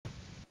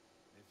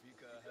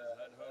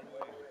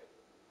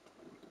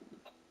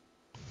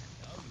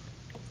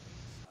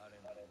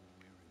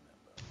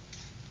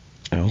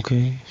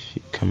Okay,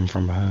 she coming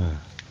from behind.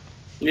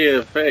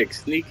 Yeah,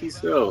 facts. Sneaky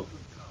so.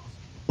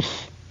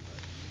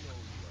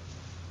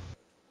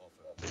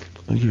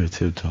 Look at her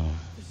tiptoeing.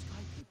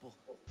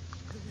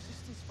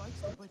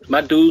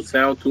 My dude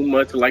sound too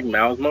much like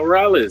Miles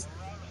Morales.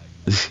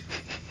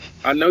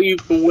 I know you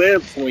can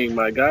web swing,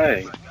 my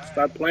guy.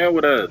 Stop playing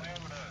with us.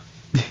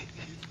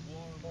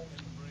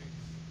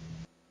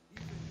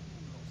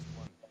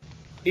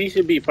 He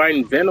should be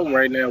fighting Venom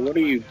right now. What are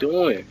you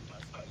doing?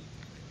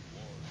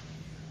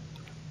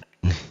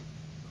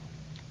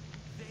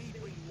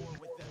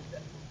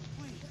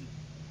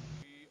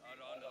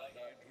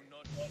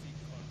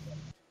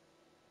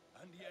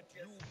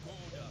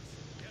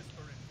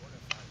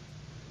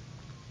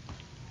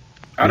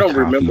 I You don't copy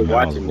remember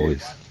Miles' watching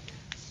this. voice.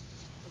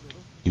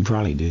 You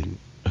probably didn't.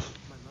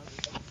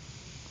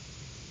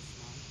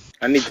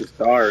 I need to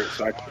start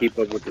so I can keep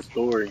up with the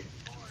story.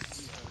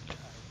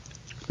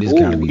 This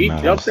gotta Ooh, be he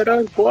jumped Miles. at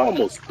us. Boy, I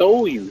almost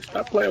stole you.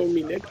 Stop playing with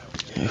me,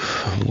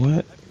 nigga.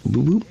 What?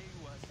 Boop boop.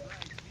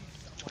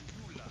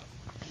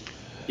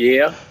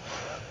 Yeah.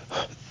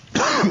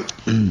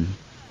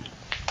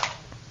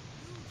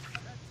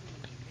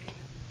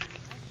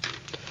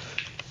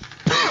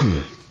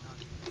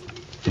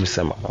 Let me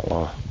set my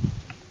alarm.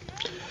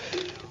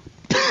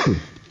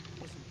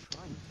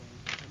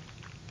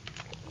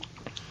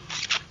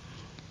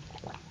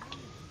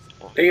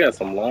 They got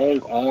some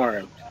long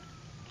arms.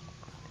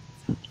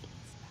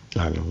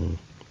 I know.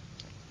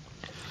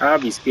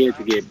 I'd be scared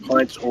to get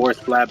punched or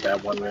slapped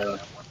at one of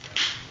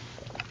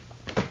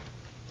them.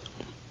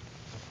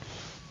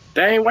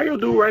 Dang, why you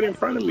dude right in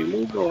front of me?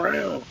 Move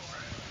around.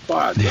 Before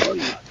I draw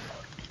you.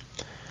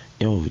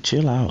 Yo,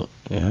 chill out.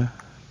 Yeah.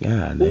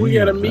 God Who we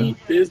gotta damn, bro.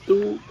 meet? This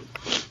dude?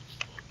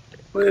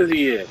 Where is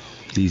he at?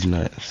 These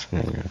nuts.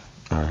 Nigga.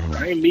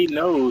 I ain't meeting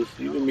those.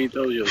 You can meet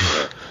those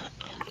yourself.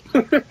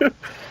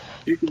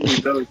 You can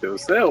meet those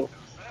yourself.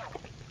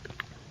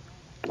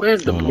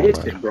 Where's I the don't know, bro.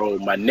 mission, bro?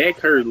 My neck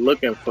hurt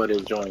looking for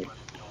this joint.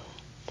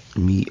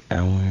 Meet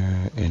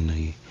Aventure in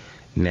the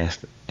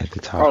nest at the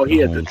top Oh, of the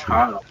he at the home tree.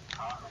 top.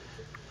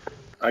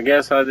 I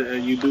guess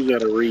you do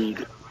gotta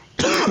read.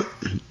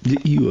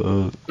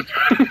 You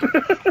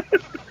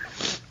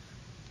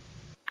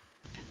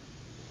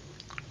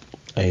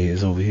hey,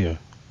 it's over here.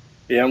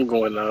 Yeah, I'm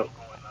going up.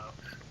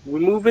 We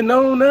moving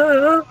on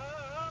up.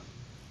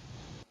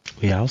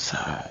 We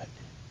outside.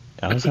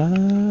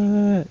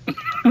 Outside.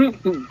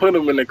 Put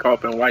him in the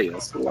coffin while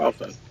you're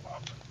sloughing.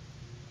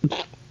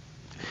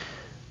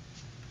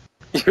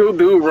 You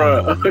do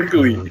run Oh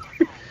ugly. man.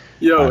 I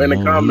Yo, in the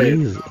know he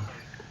comments,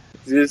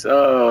 is. just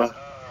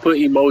put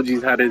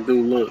emojis how this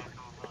dude look.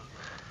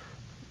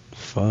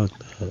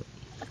 Fucked up.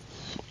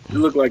 You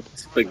look like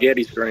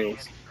spaghetti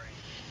strings.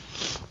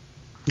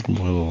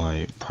 More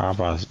like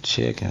Popeye's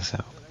chicken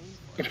salad.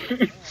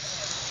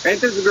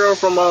 Ain't this the girl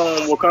from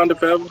Wakanda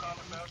Forever?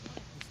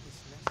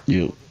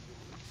 You.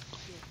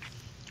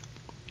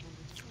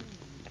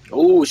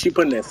 Oh, she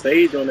putting that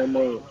sage on that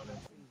mug.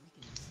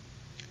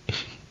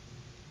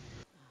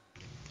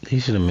 They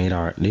should have made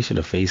our. They should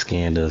have face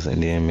scanned us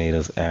and then made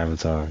us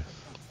avatars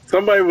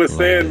Somebody was like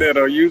saying that.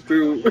 that on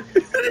YouTube.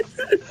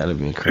 That'd have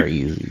been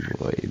crazy,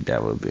 boy.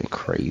 That would have been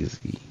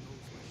crazy.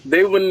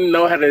 They wouldn't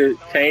know how to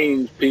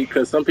change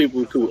because some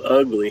people too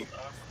ugly,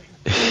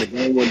 and the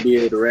game wouldn't be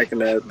able to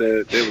recognize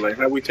that. They were like,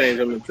 "How we change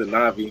them into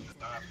Navi?"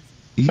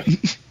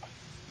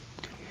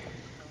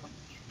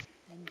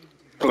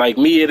 Like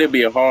me, it'd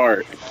be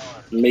hard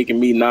making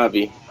me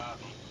Navi.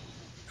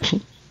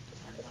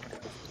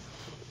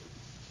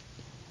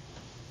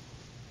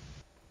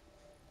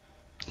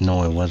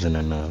 No, it wasn't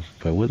enough.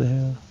 But what the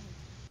hell?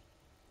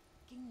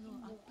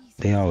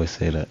 They always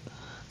say that.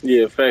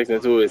 Yeah, facts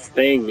until it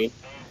sting me.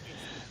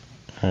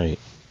 Right.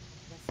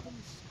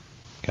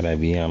 Gotta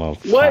be on a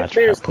fly What?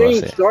 They're trap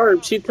sting pussy.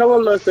 sharp. She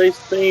telling us they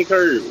sting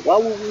her. Why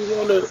would we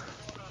want to?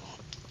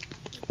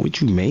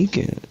 What you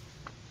making?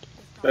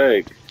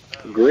 Like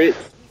grits.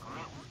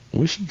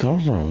 Where she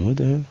come from? What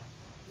the hell?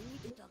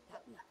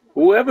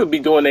 Whoever be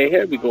doing their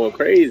hair be going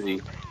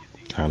crazy.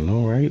 I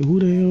know, right? Who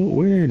the hell?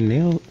 Where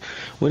nail?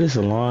 Where the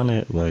salon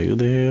at? Like, what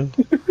the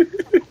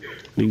hell?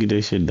 They get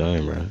that shit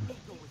done, bro.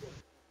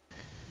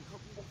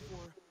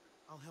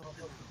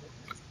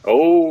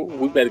 Oh,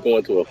 we better go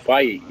into a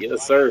fight.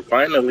 Yes, sir.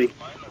 Finally.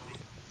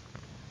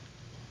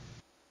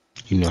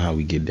 You know how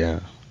we get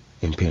down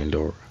in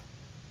Pandora.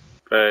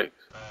 Facts.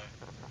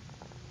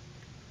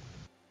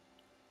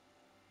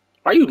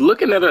 Why you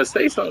looking at us?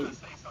 Say something.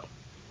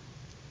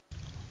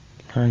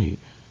 Right.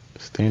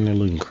 Standing there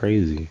looking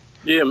crazy.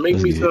 Yeah, make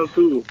Let's me get it. some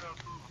too.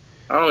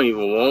 I don't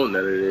even want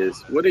none of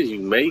this. What is you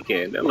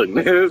making? That look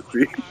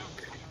nasty.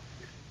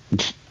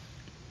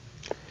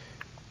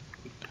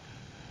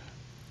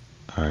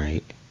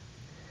 Alright.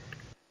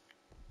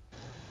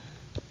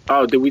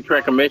 Oh, did we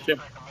track a mission?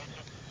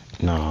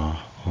 Nah.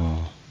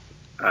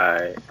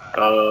 Alright.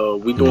 We Now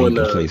you doing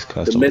can the place the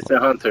custom. missing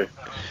hunter.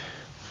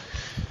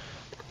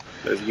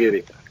 Let's get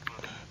it.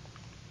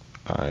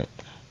 Alright.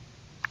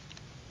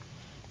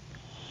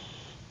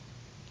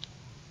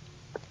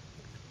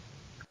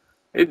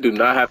 It do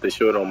not have to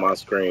show it on my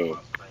screen.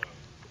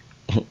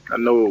 I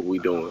know what we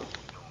doing.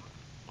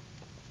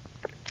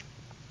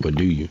 But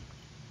do you?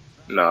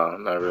 No,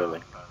 not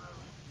really.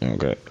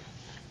 Okay.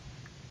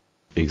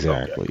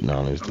 Okay. Exactly.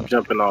 No, it's I'm not.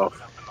 jumping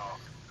off.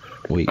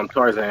 Wait. I'm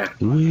Tarzan.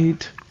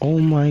 Wait. Oh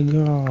my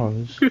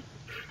gosh.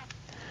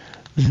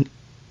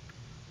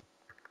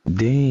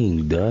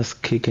 Dang,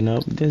 dust kicking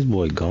up. This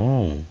boy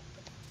gone.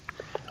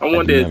 I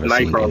I've wonder if never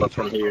seen Nightcrawler anything.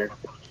 from here.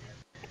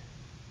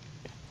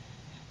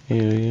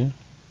 Hell yeah.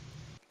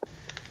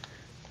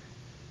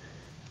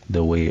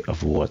 The way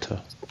of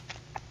water.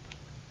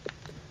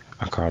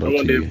 I caught I up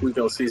to wonder you. if we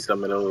gonna see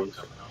some of those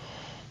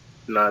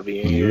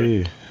Navi in here.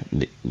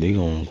 Yeah. They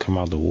gonna come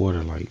out the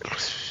water like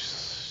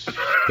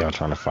y'all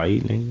trying to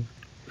fight, nigga.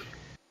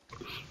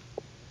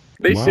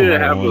 They Boy, I'm should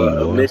right have on you,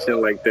 a boy.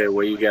 mission like that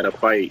where you gotta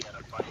fight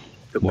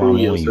to Boy, prove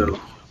I'm on you. yourself.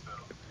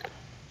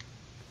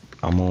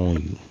 I'm on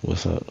you.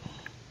 What's up?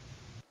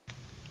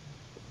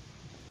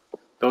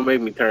 Don't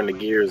make me turn the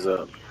gears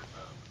up.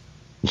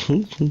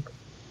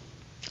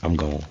 I'm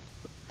gone.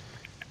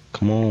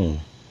 Come on.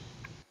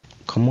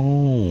 Come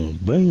on.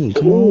 Bang,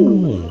 come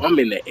Ooh, on. I'm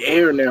in the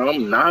air now.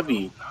 I'm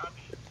Navi.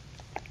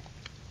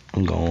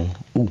 I'm gone.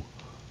 Ooh.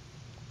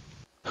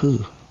 Huh.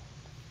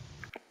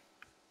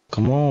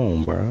 Come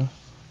on, bro.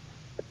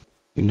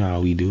 You know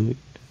how we do it.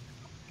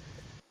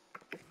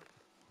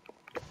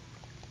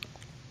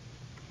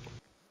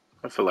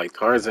 I feel like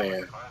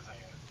Tarzan.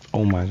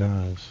 Oh my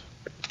gosh.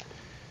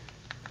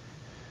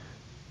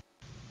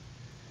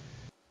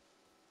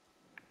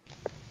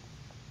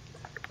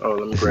 Oh,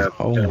 let me This is, grab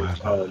oh some my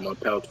pouch. god. Oh, my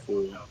pouch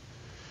full.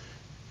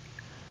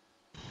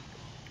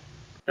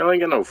 Y'all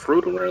ain't got no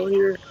fruit around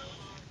here.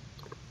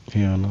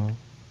 Hell no.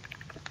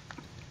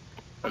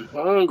 I'm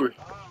hungry.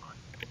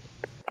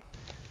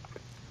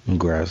 I'm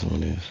grab some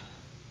of this.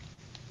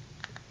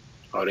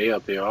 Oh, they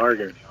up there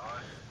arguing.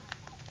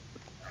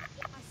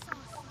 I saw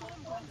a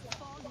storm brother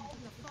fall into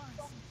the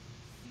forest.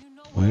 Do you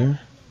know where? Where?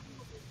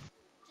 No risks.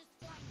 Just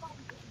find him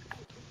and get him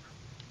out.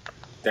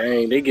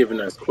 Dang, they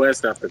giving us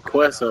quest after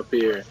quest up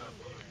here.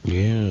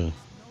 Yeah.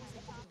 Just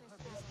nosing into her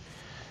business.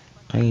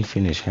 But I ain't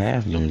finished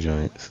half them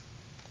joints.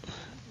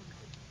 you do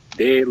not.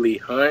 Deadly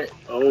hunt.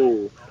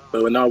 Oh,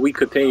 but now we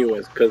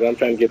continuing because I'm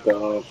trying to get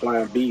the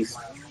flying beast.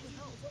 I really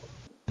hope.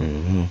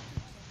 Mm-hmm.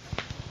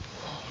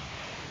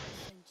 Pandora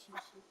sent you.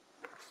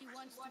 She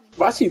wants to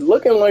Why she introduce you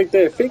looking to like her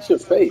that? Fix your friends.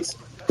 face.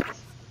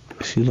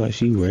 She like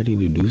she ready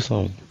to do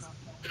something.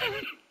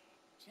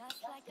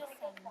 Just like a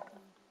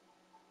centipede.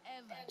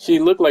 Ever She ready.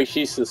 look like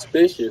she's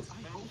suspicious.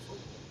 I hope so.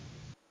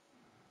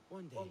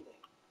 One day.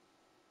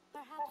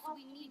 Perhaps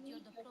we need your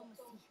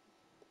diplomacy.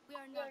 We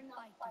are not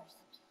fighters.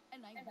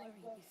 And I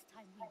worry this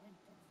time we went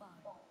too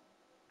far.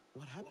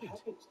 What happened?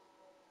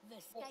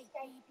 The sky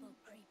people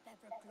creep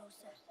ever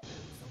closer.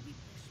 So we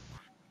push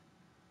back.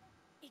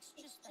 It's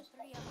just the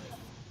three of us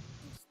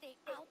to stay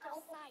out of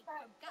sight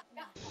from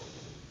Katna.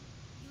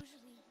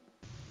 Usually,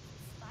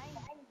 it's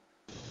fine.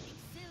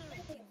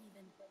 Exhilarating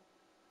even.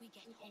 We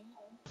get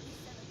home, we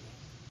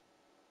celebrate.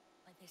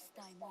 But this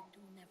time you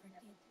two never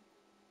did.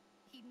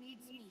 He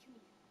needs me.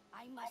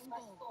 I must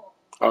go.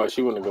 Oh,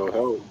 she wanna go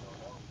help.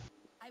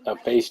 I'm Her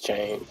ready face for the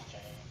changed. steps.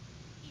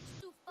 It's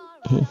too far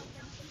without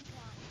an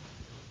incline.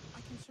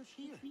 I can search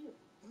here.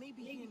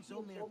 Maybe he and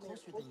Zome are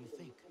closer than you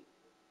think.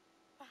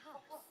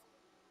 Perhaps.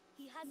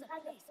 He has a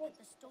place at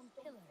the stone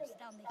pillars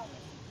down the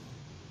hill from here.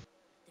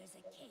 There's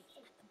a cave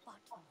at the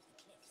bottom of the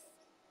cliffs.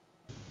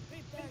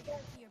 Prepare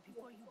your gear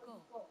before you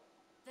go.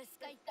 The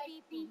sky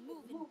people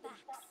move in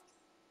packs.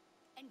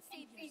 And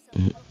save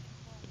yourself broken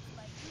bones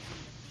by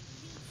using the big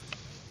leaves to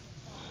break your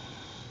fall.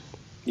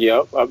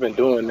 Yep, I've been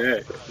doing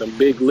that. The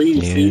big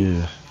leaves. See,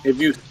 Yeah. if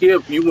you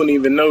skip, you wouldn't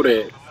even know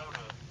that.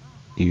 Ah,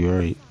 You the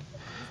right. sun.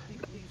 Those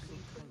big leaves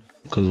seem kind of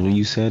Cause thick. when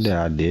you said that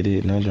I did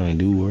it and that joint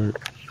do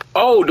work.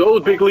 Oh,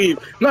 those big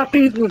leaves, not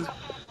these ones.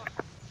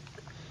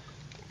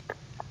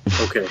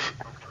 Okay,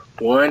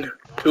 one,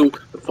 two,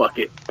 fuck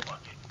it.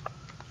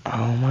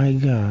 Oh my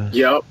gosh.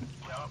 Yep,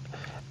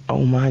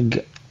 Oh my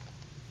god.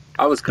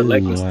 I was Oh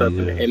collecting my stuff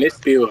god. and it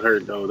still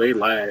hurt though. They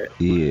lied.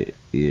 Yeah,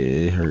 yeah,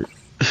 it hurt.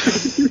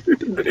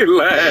 They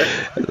lied.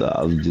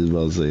 I was just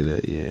about to say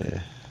that,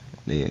 yeah.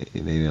 They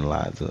didn't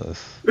lie to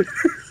us.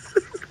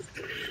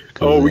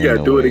 Cause Oh, we there ain't gotta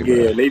no do it way,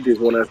 bro. again. They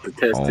just want us to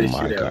test Oh this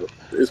my shit god. out.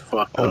 It's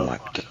fucked Oh up. my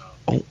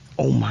god.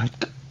 Oh my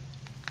god.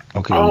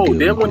 Okay, we Oh,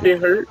 good, we that one good.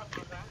 didn't hurt,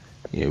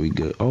 Yeah, we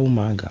good. Oh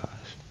my gosh.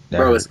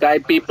 That bro. The hurt. sky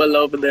people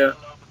over there.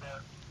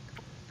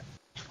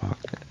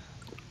 Fuck that.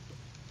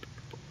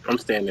 I'm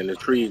standing in the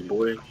trees,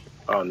 boy.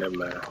 Oh, never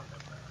mind.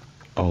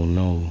 Oh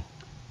no.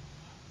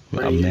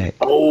 Where I'm they at? Mac.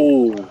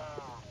 Oh,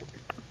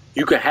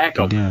 you can hack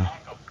Get them. down.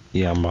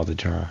 Yeah, I'm about to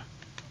try.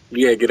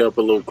 You gotta get up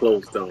a little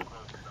close though.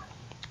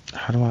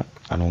 How do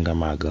I don't got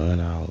my gun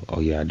out. Oh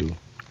yeah, I do.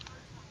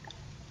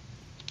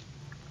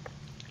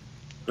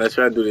 Let's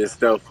try to do this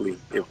stealthily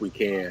if we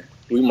can.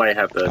 We might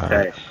have to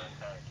Alright. attack.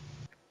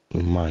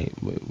 We might,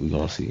 but we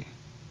gonna see.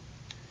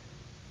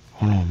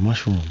 Hold on,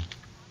 mushroom.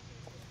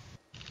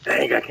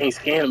 Dang, I can't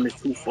scan them.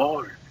 It's too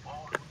far.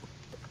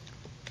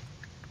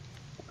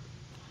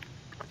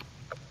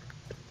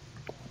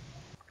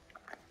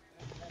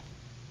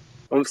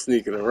 I'm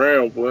sneaking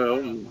around, boy.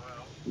 I'm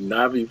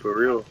Navi for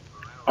real.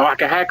 Oh, I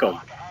can hack him.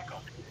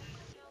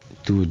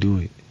 Do it, do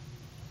it.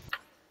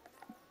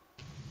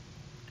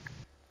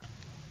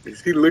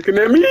 Is he looking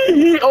at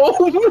me?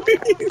 Oh,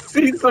 he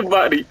see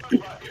somebody.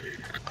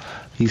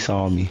 He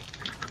saw me.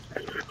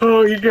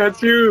 Oh, he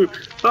got you.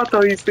 I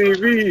thought he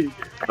seen me.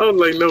 I was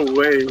like, no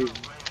way.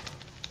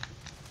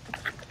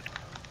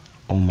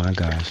 Oh my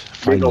gosh.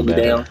 They Fighting gonna be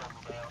down. better.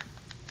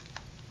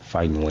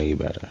 Fighting way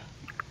better.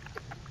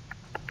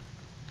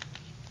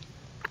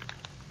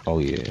 Oh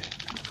yeah.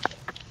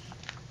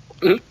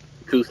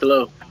 Too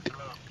slow.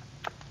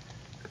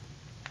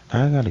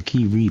 I gotta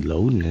keep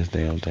reloading this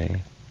damn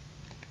thing.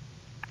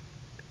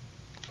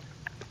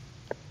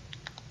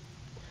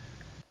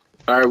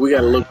 All right, we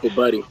gotta Alright. look for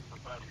Buddy.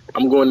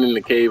 I'm going in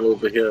the cave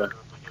over here.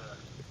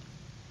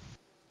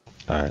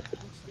 Alright.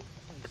 Looks like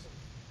a place.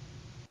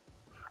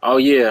 Oh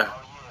yeah,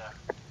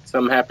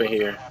 something happened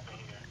here.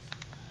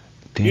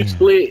 You Damn.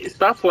 split.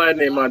 Stop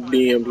sliding in my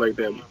DMs like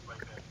that.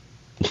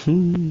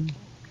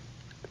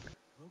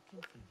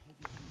 Broken from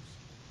heavy use.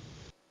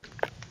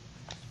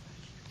 I was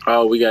fragile.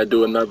 Oh, we gotta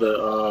do another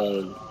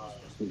Someone's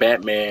desperate.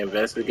 Batman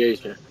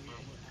investigation. They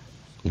were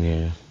after something.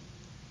 Yeah.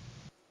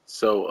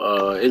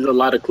 So there's a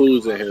lot of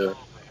clues in here.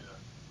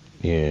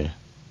 Maybe they Yeah. knew.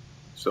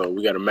 So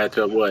we gotta match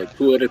up what,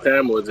 two at a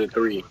time, or is it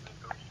three?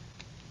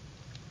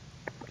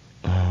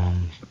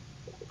 Um.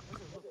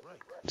 Doesn't look right.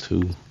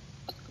 2.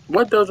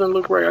 What doesn't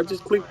look right? I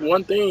just clicked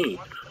one thing.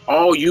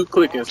 Oh, you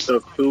clicking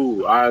stuff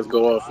too. Eyes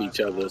go off each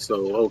other.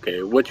 So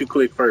okay, what you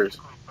click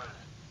first?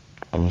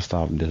 I'm gonna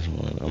stop this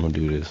one. I'm gonna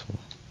do this one.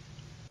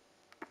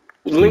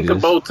 See Link the this?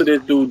 boat to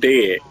this dude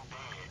dead.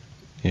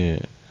 Yeah.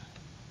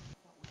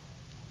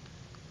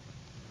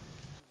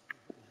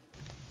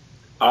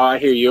 Oh, I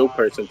hear your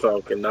person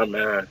talking, not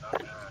mine.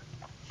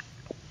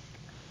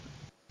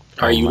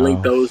 Are Oh, you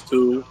link those mouse.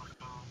 two?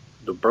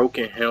 The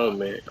broken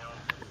helmet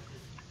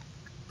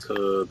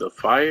to the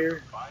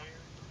fire,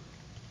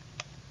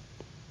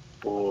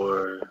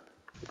 or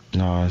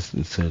No, it's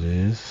to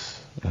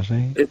this. I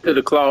think. it's to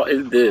the claw?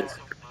 Is this?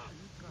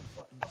 Omicron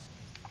fought in this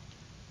cave.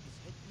 His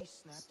headpiece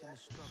snapped in the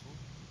struggle,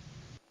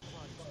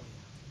 clawed its way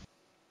out.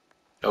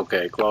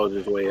 Okay, claws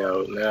his way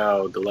out.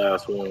 Now the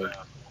last one.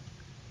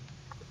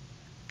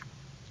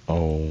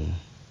 Oh.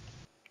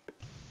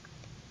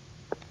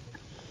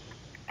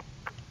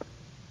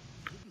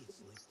 Maybe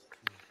it's linked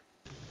to.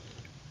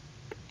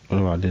 What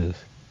about this?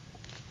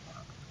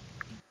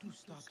 Itu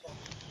stopped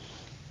here.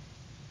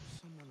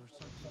 Someone or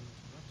something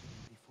interrupted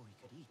him before he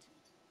could eat.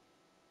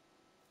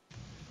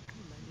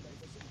 He landed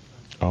with his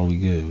econs Oh, we ready.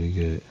 good. We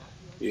good.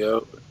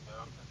 Yep.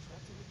 They got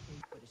trapped in the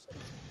cave but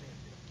escaped from there.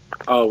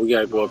 Oh, we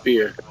gotta go up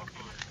here.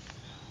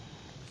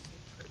 They said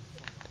try to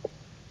follow.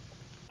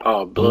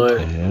 Oh, What the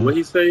blood. hell? What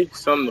he say?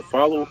 Something to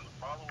follow?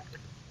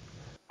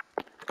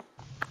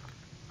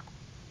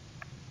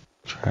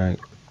 Track.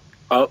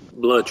 Oh,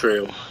 blood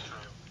trail.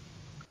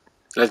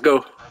 Let's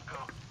go.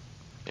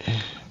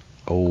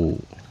 Oh.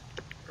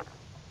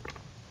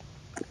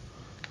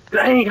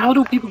 Dang, how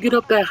do people get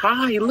up that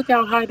high? Look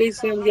how high they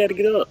saying we gotta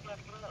get up.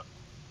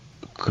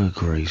 Good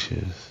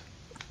gracious.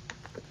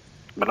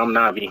 But I'm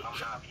Navi.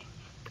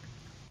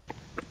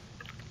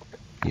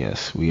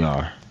 Yes, we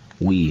are.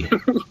 We.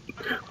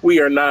 We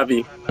are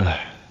Navi.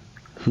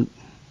 Who?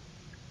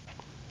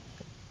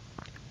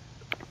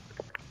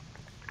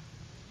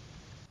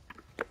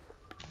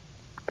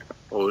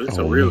 Oh, this is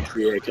a Oh real man.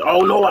 tree action.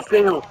 Oh no, I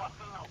fell.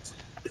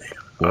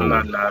 I'm Whoa.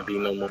 not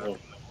Navi no more.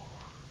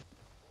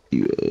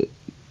 You,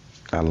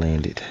 I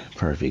landed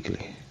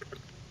perfectly.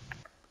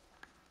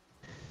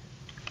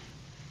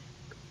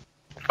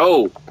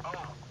 Oh,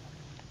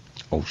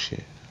 Oh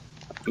shit.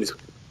 it's,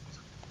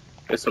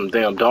 it's some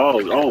damn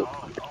dogs. Oh,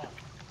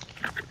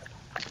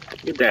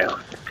 get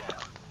down.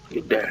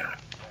 Get down.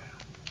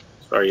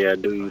 Sorry, I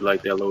do you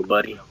like that, little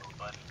buddy.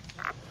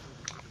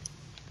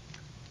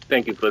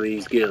 Thank you for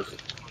these gifts. Thank you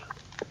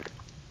for these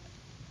gifts.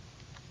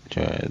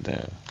 Try it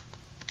down.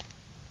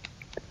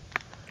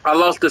 I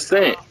lost the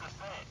scent.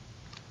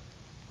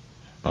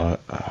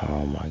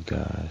 Oh my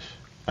gosh.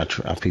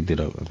 I picked it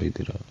up. I picked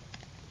it up.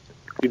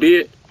 You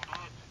did?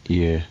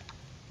 Yeah.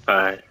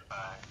 Alright.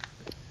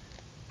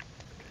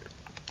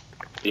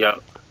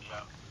 Yup.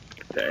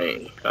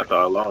 Dang, I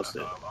thought I lost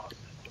it.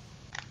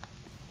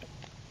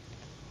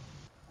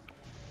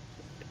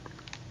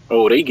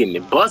 Oh, they getting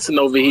it busting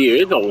over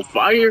here. It's on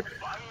fire.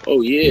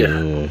 Oh yeah.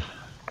 Yeah.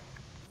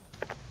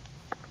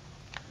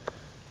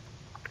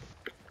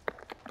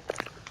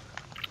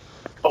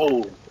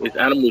 Oh, it's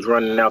animals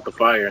running out the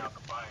fire.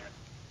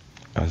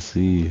 I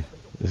see.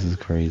 This is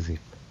crazy.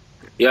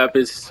 Yep,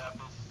 it's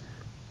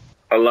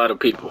a lot of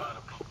people.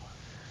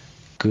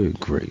 Good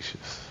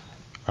gracious.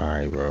 All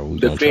right, bro. We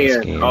gonna try to Defend.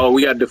 scan. Oh,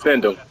 we gotta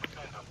defend them.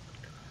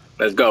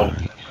 Let's All go.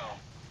 right.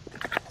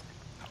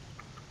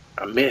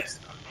 I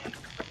missed.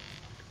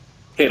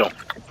 Hit him.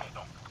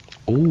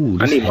 Ooh,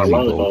 I this need my heavy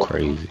bow longbow.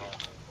 crazy.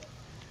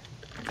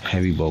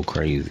 Heavy bow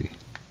crazy.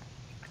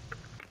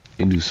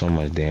 It do so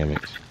much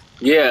damage.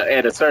 Yeah,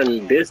 at a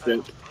certain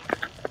distance.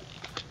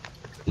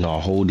 No,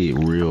 hold it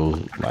real,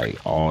 like,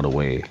 all the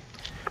way.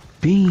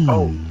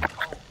 Oh, Beam.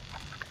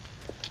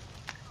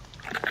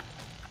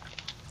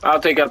 I'll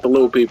take out the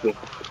little people.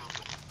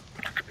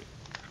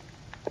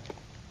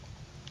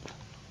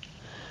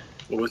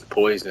 Oh, it's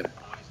poison.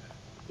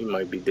 He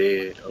might be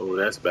dead. Oh,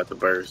 that's about to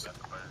burst.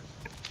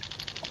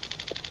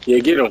 Yeah,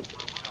 get him.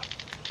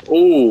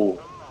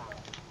 Oh,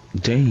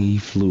 Dang, he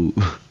flew.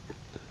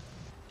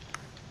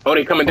 oh,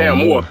 they coming Oh, down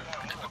more. more.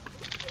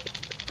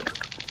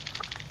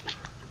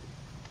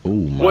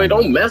 Oh, Boy, my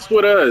don't God. mess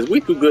with us.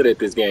 We too good at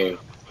this game.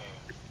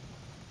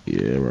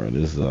 Yeah, bro,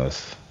 this is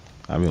us.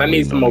 I've I been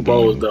need waiting some on the more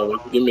bows, game. though.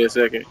 Give me a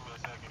second.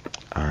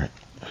 Alright.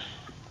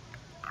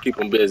 Keep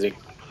them busy.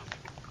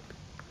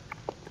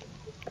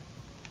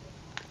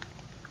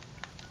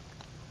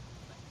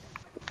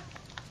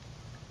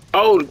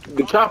 Oh,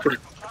 the chopper.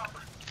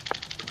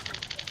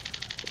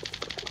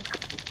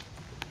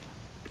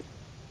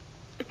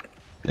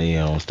 They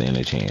don't stand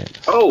a chance.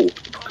 Oh,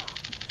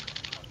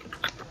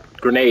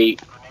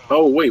 grenade.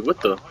 Oh, wait,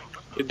 what the?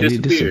 It Did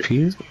it disappeared.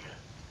 disappear?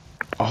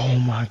 Oh,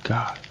 my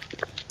God.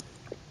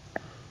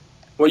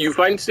 Well, you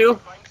fighting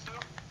still?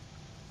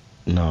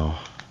 No.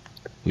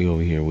 We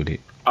over here with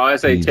it. Oh, I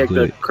say He's check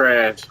the good.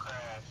 crash.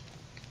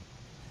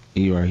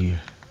 He right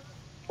here.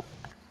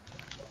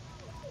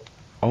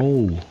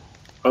 Oh.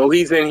 Oh,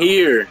 he's in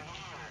here.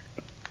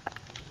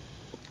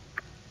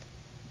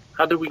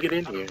 How did we get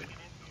in here?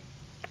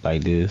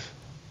 Like this.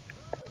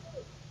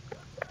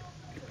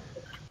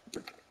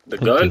 The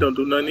What gun the? don't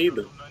do nothing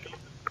either.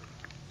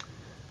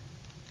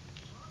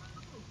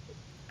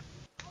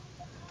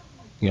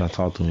 You gotta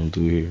talk to him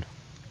through here.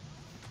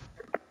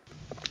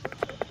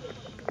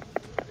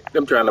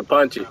 I'm trying to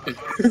punch it.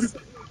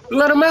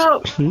 Let him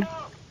out.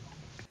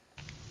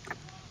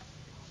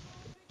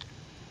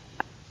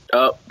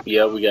 Oh,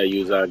 yeah, we gotta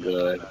use our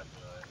gun.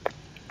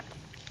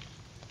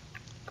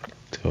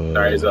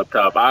 Alright, it's up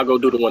top. I'll go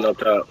do the one up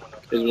top.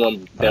 There's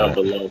one down Alright.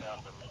 below.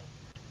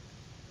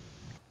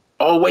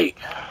 Oh, wait.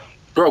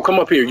 Bro, come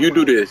up here. You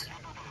do this.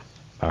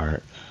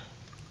 Alright.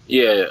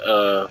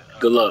 Yeah,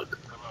 good luck.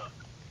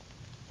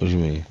 What you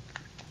mean?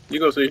 You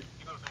go see.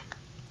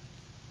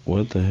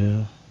 What the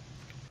hell?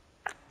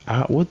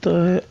 What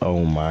the hell?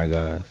 Oh my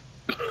God.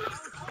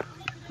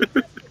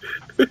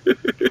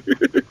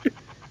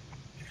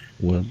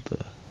 What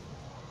the?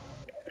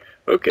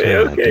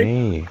 Okay, God okay.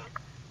 dang.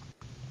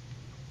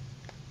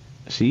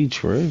 She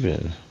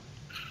tripping.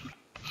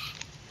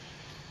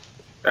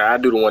 I'll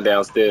do the one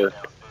downstairs.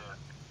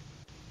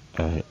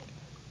 Alright.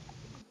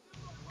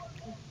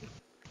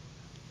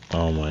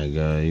 Oh my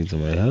God. He's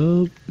like,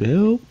 help,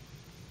 help,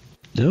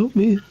 help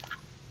me,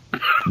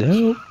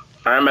 help.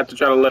 I'm about to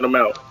try to let him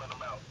out.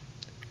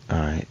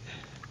 Alright.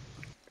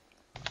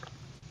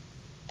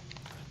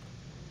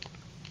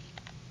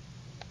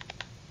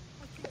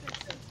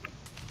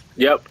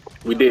 Yep,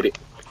 we did it.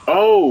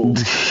 Oh,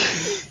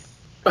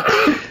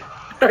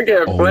 I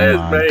got Oh my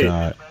flashbang.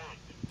 God.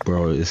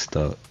 Bro, it's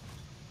stuck.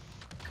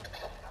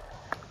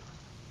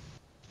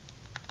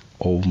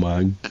 Oh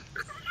my.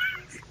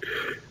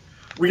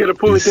 We gotta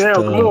pull it It's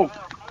down. Come stuck. on.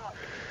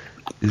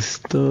 It's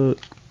stuck.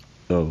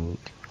 Oh.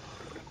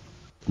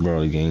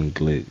 Bro, the game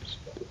glitched.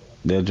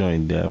 That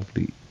joint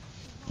definitely.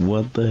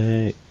 What the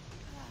heck?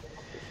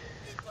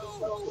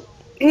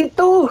 Eat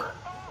too.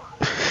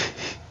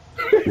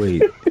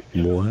 Wait,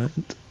 what?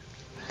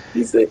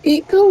 He said,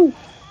 eat too.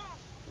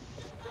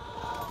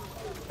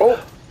 Oh,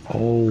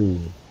 Oh.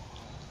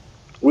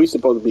 we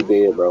supposed to be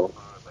dead, bro.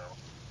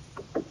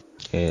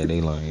 Yeah,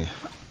 they lying.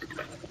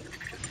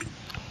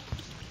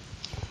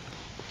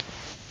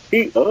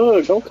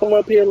 Don't come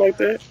up here like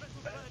that.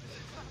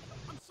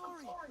 I'm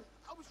sorry.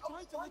 I was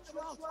trying to let you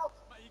out.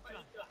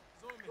 Maiklan,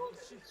 Zome,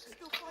 is she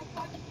still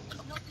fighting?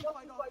 Nothing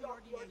fight off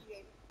the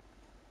RDA.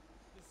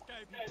 The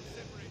sky people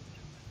separated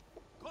us.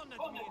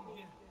 Cornered me in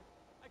here.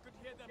 I could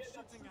hear them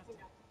shooting at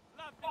her,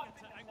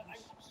 laughing at her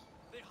anguish.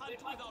 They hunt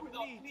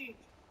without need.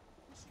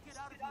 We should get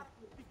out of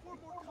here before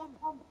more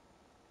come.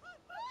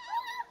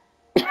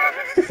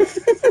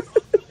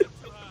 I'll do that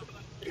to her.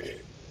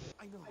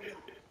 I know.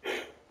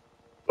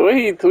 What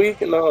he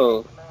tweaking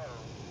on?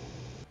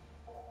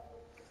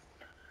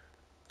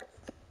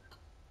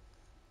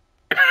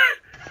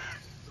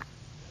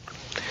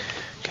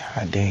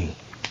 God dang.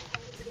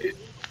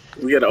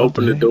 We gotta What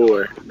the open the heck?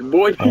 door.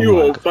 Boy, Oh you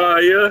my on God.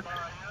 fire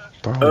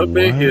Bro, up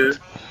in here. what?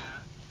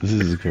 This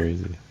is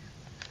crazy.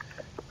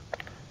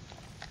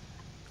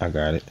 I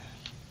got it.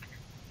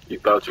 You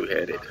thought you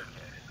had it.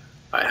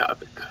 I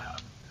have it.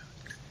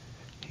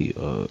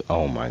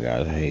 Oh my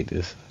God, I hate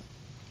this.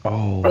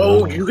 Oh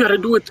Oh, no. you gotta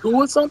do it too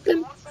or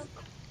something?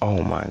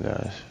 Oh my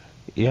gosh.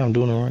 Yeah, I'm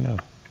doing it right now.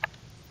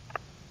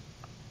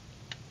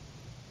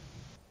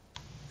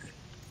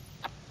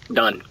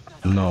 Done.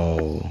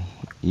 No.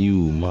 You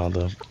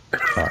mother.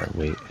 Alright,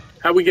 wait.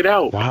 How we get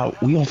out? Wow,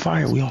 we on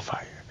fire, we on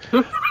fire.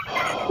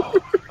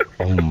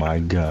 Oh my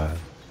God.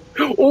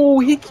 Oh,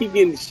 he keep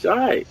getting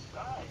shot.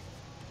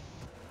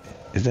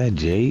 Is that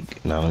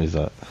Jake? No, he's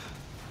not.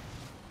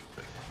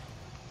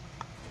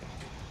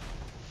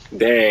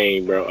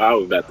 Dang, bro. I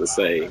was about to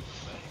say.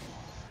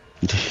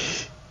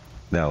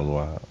 That was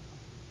wild.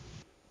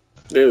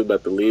 They was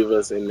about to leave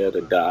us in there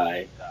to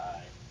die.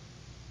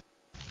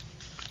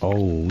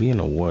 Oh, we in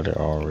the water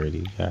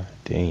already. God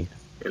damn.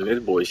 And this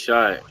boy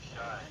shot.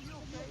 Man, you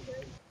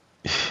okay?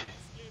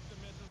 Escape the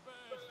metal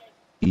bird.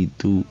 Eat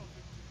through. Now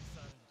victory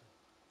signed.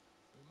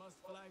 We must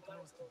fly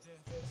close to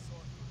death and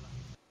soar through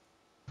life.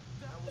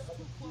 That was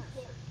too close.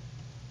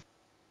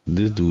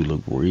 This dude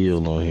look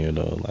real on here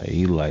though. Like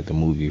he like the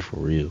movie for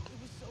real.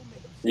 It was so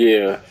magnificent.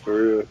 Yeah, for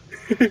real.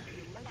 Must be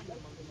a legend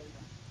among these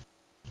tribes.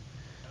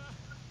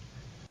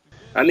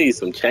 I Together need we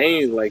some will rise.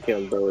 chains like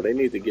him though. They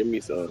need to give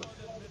me We some. saw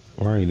that metal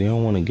Right? They giant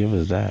don't want to and give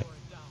us we that. tore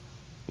it down.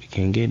 We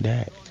can't get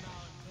that. Go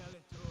now and tell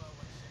it through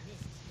what she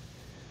missed.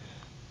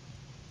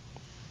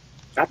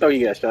 I thought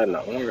he got shot in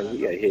the arm.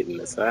 He got hit in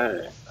the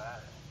side.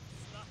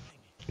 It's nothing.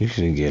 He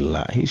should get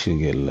He should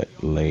get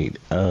laid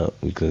up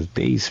because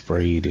they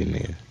sprayed in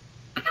there.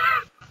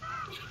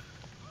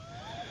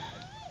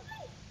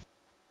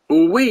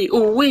 Ooh wee,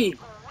 ooh wee.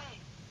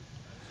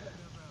 I should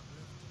never have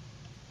left her.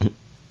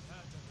 She's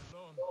hurt and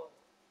alone.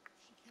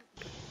 She kept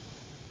me.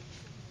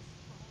 Showed me a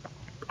strong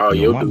Oh, Yo,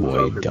 your my dude boy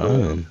talking to him.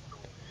 done.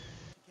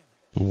 together.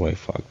 My boy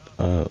fucked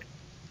up.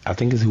 I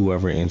think it's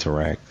whoever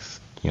interacts.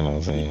 You know what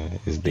I'm saying?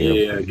 It's their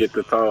Yeah, I voice. get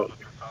to talk.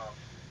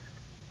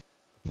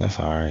 That's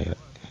alright. One.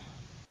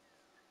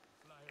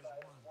 Fly as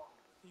one.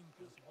 Think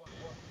as one.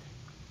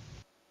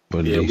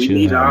 But Yeah, they we should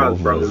need have ours,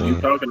 both of bro. us You in.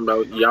 talking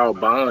about y'all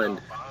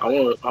bond? I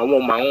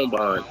want my own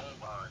bond.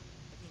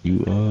 I think I You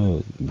found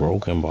it.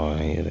 broken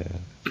behind here.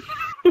 Then.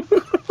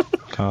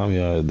 Calm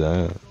y'all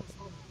down.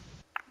 Close enough.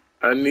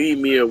 I need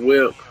me a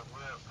whip.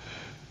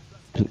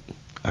 Trust me.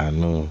 I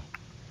know.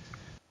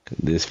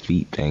 This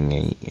feet thing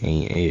ain't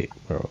it,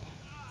 bro.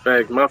 In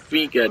fact, my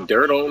feet got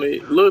dirt on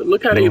it.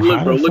 Look how they Bro, look,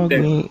 how bro. the Look fuck we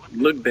down. ain't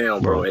Look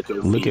down, bro, bro, at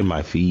your look at feet,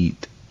 my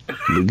feet.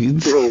 Look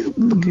at bro.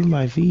 look at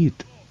my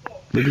feet.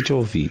 Look at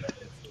your feet.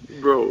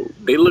 Bro,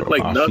 they look Bro,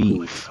 like our feet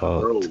knuckles,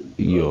 bro. fucked.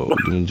 Yo,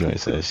 them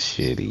joints are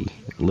shitty.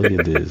 Look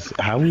at this.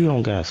 How we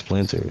don't got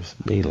splinters?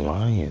 They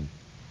lying.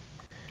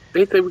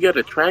 They say we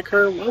gotta track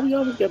her. Why we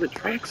always gotta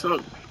track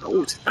something?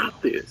 Oh, stop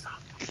this.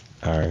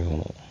 Alright,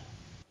 hold on.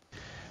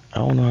 I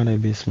don't know how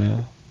that bitch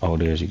smell. Oh,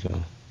 there she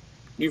go.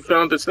 You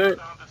found the scent?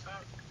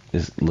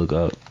 Just look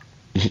up.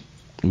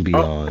 Oh,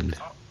 Beyond.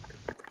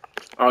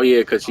 oh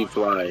yeah, cause she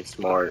flies.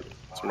 Smart,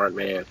 smart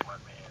man.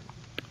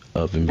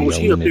 Up and Oh, beyond.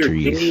 she We in up the there trees.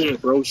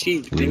 dead, bro.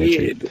 She's We in the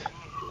tree. dead.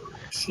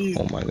 She's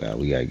Oh my god,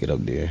 we gotta get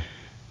up there.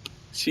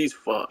 she's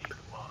fucked.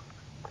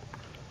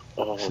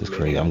 This Oh is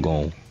crazy. man. I'm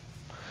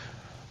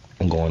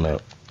going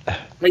up.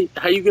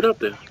 How you get up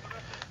there?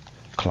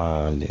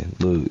 Climbed and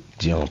look,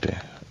 jumping.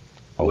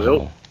 Oh, hold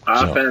Well, on.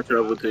 I'll Jump. fast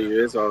travel to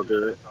you. It's all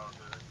good.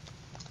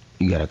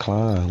 You gotta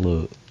climb.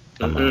 Look,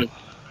 I'm out. Mm-mm.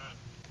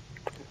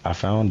 I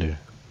found her.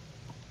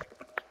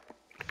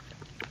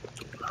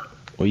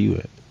 Where you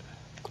at?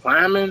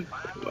 Climbing?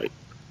 Like,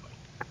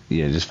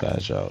 Yeah, just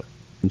fast out.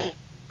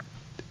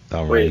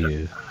 I'm right wait,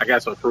 here. I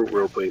got some fruit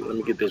real quick. Let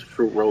me get this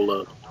fruit roll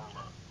up.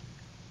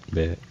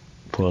 Bet.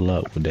 Pull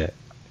up with that.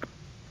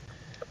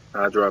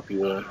 I'll drop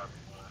you one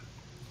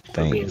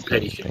for being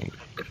patient. Thanks.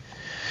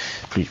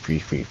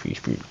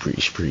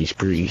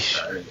 Preach.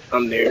 All right,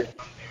 I'm there.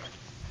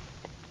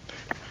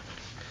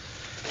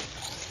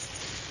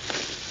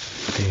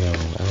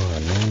 Damn, I don't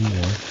have no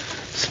more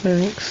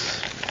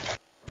snacks.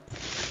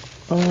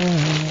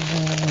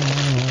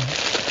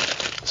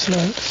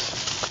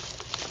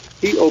 Snacks.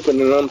 He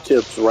opening them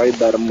chips right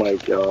by the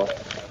mic, y'all.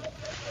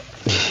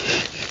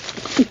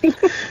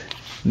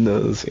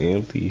 No, it's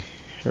empty.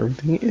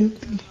 Everything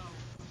empty.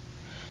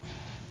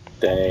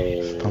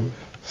 Dang.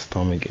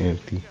 Stomach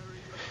empty.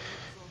 Carry your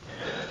burdens on.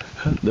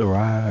 The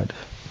ride.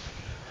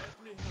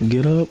 We have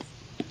Get up. friends.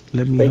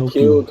 Let me They help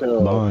you. killed him.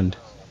 Bond.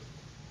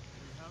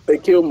 We have They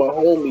killed my friends.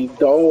 homie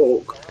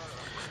dog.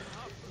 They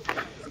have to.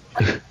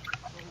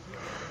 So we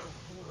can go home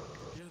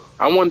together.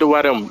 I wonder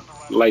why them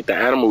like the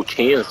animal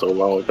chin so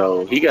long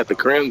though. He got the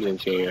crimson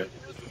chin.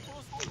 You were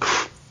supposed to.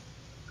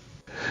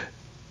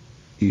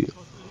 You,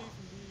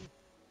 Believe me.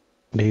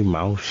 they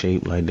mouth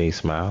shaped like they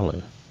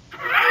smiling.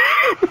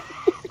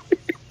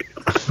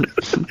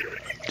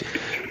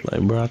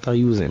 Like, bro, I thought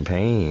you was in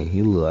pain.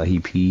 He look like he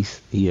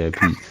peace. He had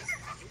peace.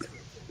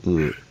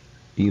 Look,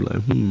 he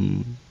like,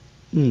 hmm.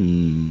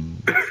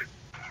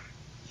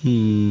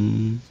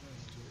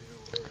 Return to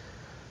you.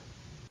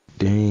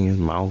 Dang, his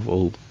mouth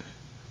open.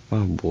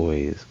 My boy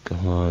is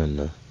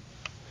gone.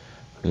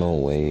 No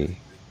way.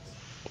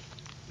 Wings.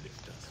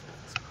 Lift us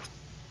once more.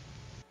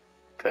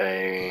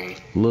 Dang.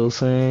 Lil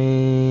Saint.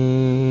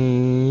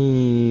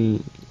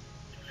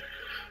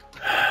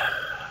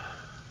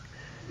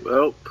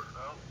 Well,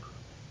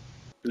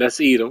 let's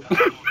eat them.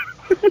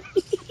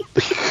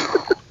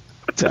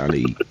 Time to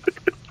eat.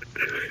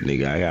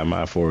 Nigga, I got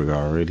my fork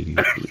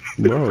already.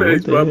 Bro, what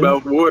Makes my the hell?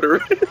 mouth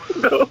water.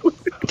 No.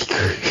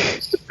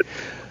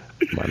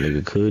 My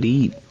nigga could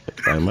eat.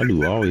 Like, my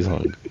dude always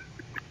hungry.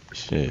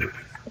 Shit.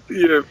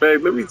 Yeah, in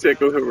fact, let me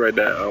check on him right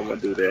now. I'm gonna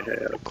do that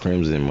half.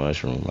 Crimson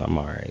mushroom. I'm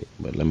alright.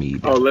 But let me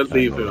eat Oh, that. let's I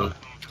ain't leave gonna him. lie.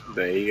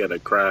 Dang, he gotta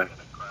cry.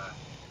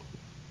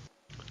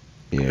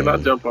 Can I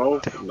Yeah, jump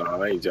off? No,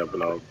 I ain't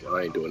jumping off.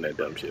 I ain't doing that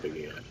dumb shit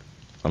again.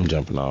 I'm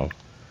jumping off.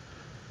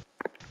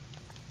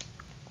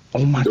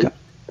 Oh my god. Nope.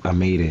 I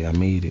made it. I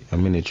made it.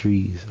 I'm in the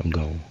trees. I'm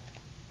gone.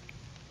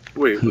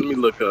 Wait, let me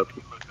look up.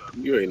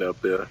 You ain't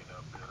up there.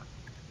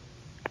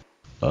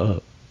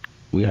 Up.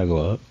 We gotta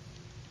go up.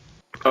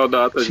 Oh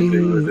no, I thought you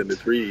said you was in the Shit.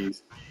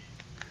 trees.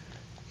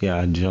 Yeah,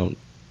 I jumped.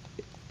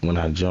 When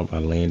I jumped, I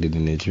landed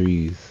in the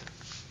trees.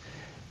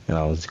 And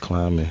I was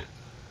climbing.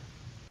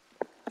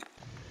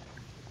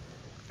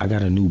 I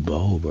got a new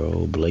bow,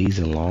 bro.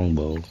 Blazing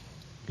longbow.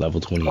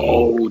 Level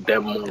 28. Oh, that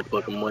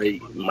motherfucker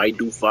might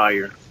do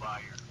fire.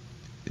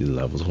 It's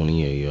level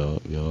 28,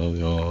 yo. Yo,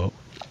 yo.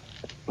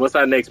 What's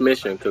our next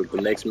mission? Because the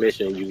next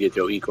mission you get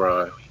your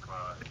Ecron.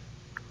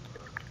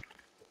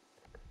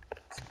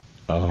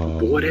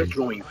 Boy, that Um,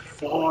 joint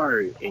far,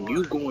 and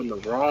you going the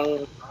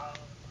wrong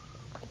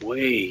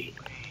way.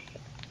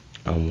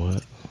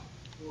 what?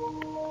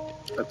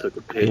 I took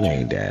a It picture.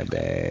 ain't that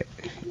bad.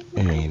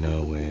 It ain't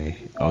no way.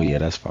 Oh, yeah,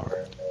 that's far.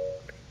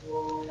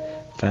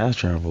 Fast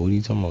travel, what are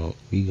you talking about?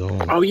 We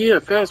going. Oh yeah,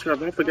 fast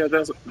travel. I forgot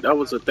that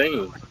was a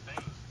thing.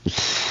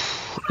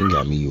 You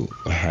got me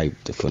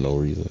hyped for no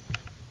reason.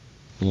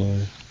 Yeah.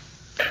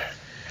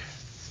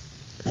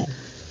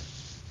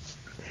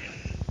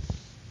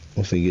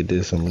 Once I get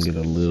this, I'm gonna get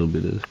a little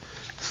bit of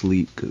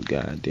sleep, cause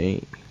god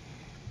dang.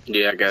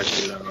 Yeah, I got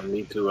you. No,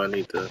 me too. I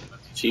need to.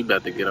 She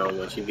about to get on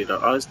when she get on.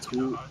 Oh, it's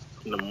 2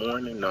 in the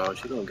morning. No,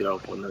 she gonna get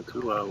off in the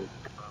 2 hours.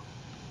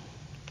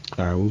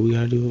 Alright, what we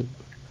gotta do?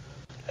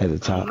 At the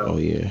I don't top, oh know.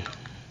 yeah.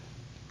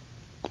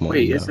 Come on,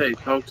 Wait, we it out. say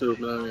talk to a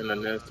million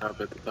and that's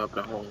top at the top of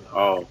the home.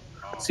 Oh,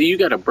 see, you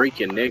gotta break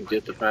your neck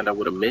just to find out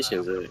what a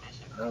mission's at.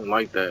 I don't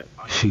like that.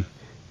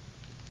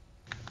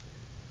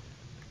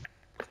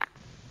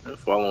 I'm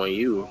following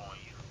you.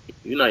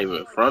 You're not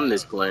even from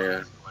this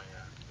clan.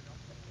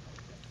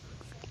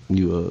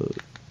 You,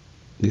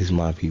 these are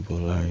my people,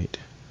 alright?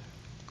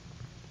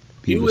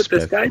 Be You with the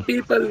sky respectful.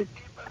 people?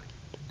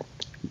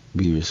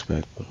 Be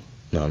respectful.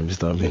 No, I'm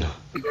just talking.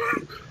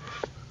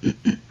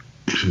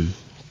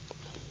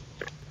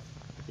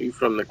 You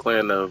from the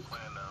clan of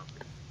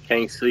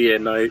can't see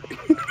at night?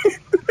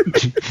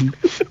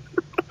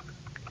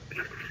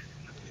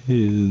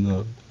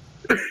 No.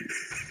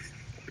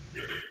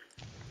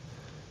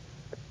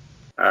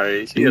 All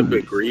right, she a Dude.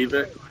 bit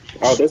grieving.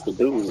 Oh, that's the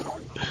dude.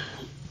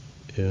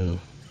 Yeah.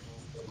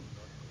 Do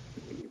not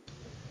worry.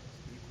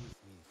 Speak with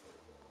me for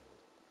a moment.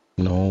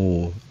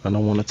 No, I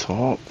don't want to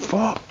talk.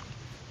 Fuck.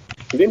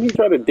 Didn't he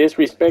try to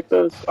disrespect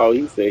us? Oh,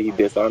 he said he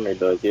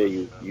dishonored us. Yeah,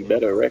 you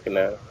better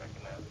recognize.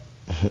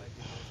 My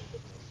beloved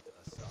note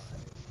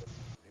aside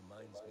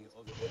reminds me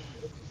of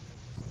everything that was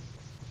against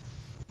us.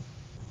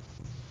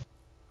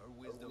 Her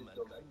wisdom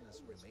and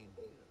kindness remain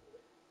here,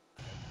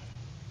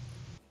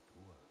 and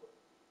Itua.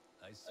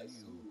 I see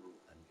you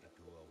and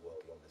Itua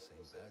walking the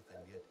same path,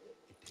 and yet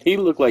it He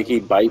takes me looked like he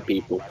so bite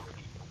long to people.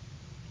 understand.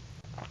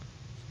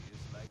 She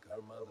is like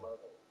her mother,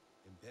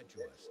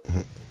 impetuous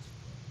and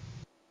headstrong.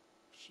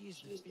 She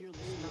is the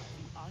fearless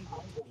Na'vi I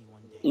want to be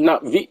one day.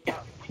 Not V.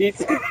 He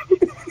said,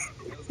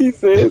 Tell he me,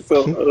 said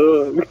so.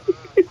 why?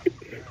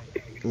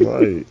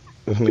 Like,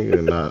 this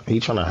nigga not, he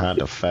trying to hide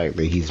the fact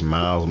that he's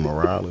Miles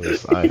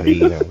Morales. I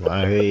hate him.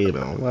 I hate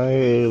him. I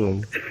hate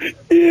him.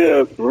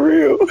 Yeah, for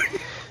real.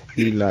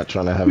 He not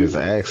trying to have his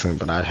accent,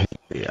 but I hate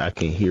it. I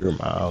can hear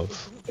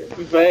Miles.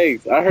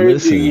 Thanks. I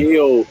heard you Listen,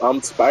 yell,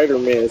 "I'm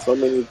Spider-Man" so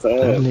many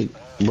that times. nigga,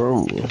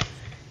 bro,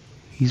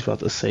 he's about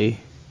to say,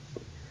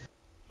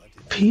 But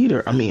it is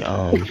Peter, I worth mean, it.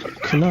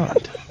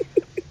 cannot.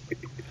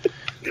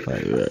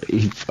 Like,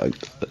 he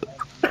fucked up.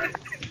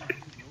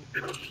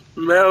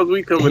 Miles,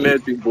 we coming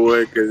at you,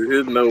 boy, because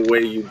there's no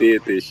way you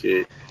did this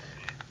shit.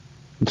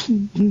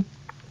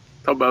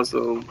 Talk about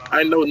some.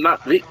 I know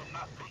not V.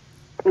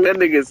 That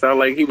nigga sound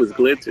like he was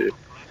glitching.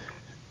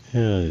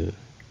 Yeah.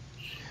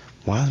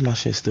 Why is my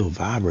shit still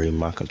vibrating?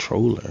 My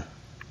controller.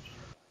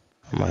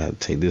 I might have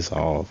to take this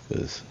off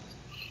because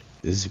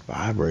it's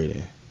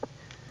vibrating.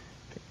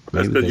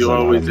 That's Maybe because there's you a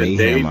lot of always in mayhem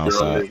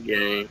danger on outside. this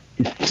game.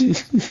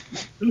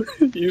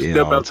 You In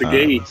step all out the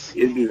gate, times.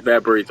 it just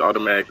evaporates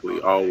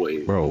automatically,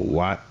 always. Bro,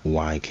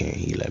 why can't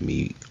he let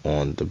me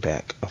on the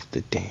back of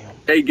the damn?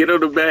 Hey, get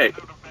on the back.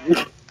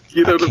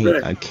 Get I on the can't,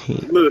 back. I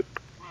can't. Look.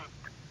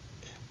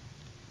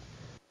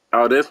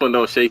 Oh, this one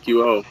don't shake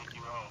you off.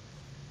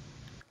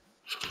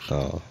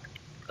 Oh,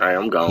 All right,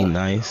 I'm he gone.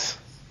 nice.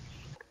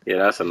 Yeah,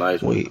 that's a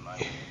nice one. Wait,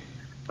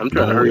 I'm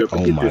trying to don't hurry worry. up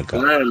and Oh get my this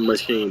god. flying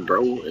machine,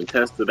 bro, and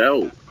test it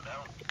out.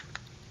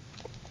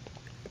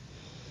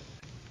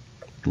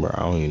 Bro, I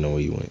don't even know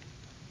where you went.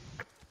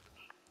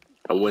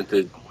 I went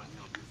to This is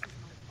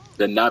my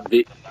the father. not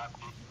big.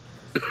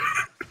 He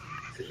promised to come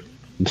back. Maybe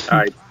he All will.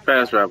 right,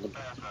 fast travel.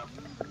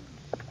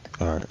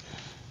 Alright.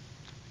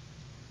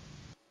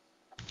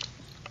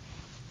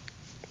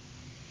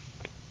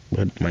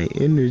 But my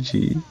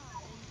energy.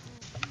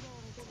 Into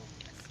Pandora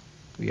tunnels.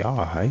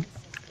 Y'all My hype.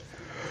 ancestors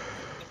once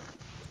lived there.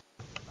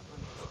 The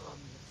hunters told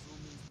me that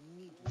humans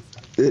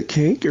needlessly The kill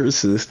Canker animals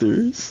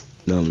sisters. to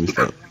No, let me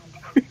prolong their stop. life.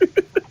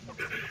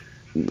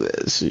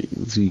 That shit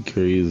too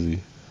crazy.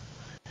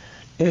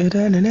 Yeah, that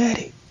and that.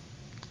 What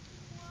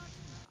now?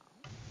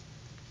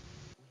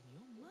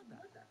 When your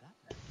mother heard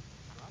that,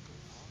 trouble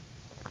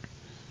followed.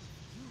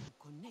 If you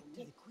connect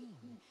to the queen,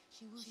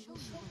 she will show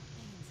you what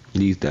pains are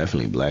These like.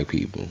 definitely black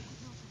people. You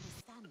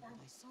could not understand what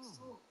I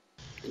saw.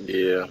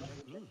 Yeah.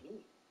 Like me.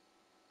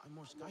 I'm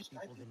more sky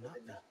people than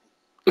Navi.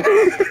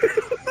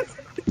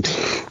 This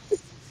is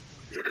strange.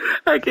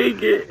 I can't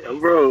get,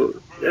 bro.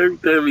 Every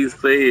time he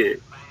say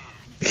it,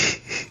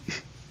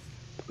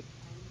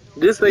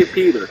 just say Pandora,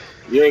 Peter.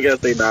 You ain't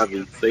gotta say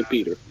Navi. Say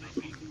Peter.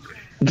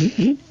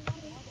 everyone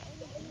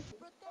had anything to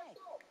protect.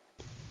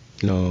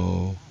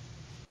 No.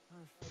 That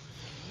was perfect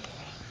for a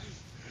little place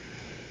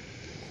like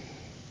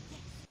this.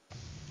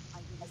 Yes, I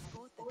will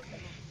escort the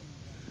king up in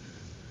bed.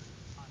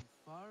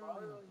 Unfurrow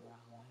your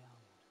brow, my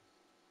almond.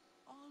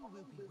 All will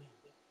be well.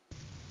 The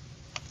prince will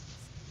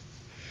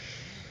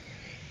have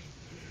nothing to give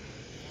you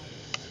the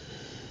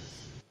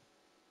advantage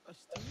of a steal. A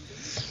steal?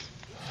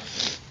 It's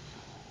nectar.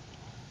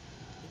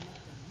 The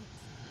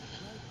nectar looks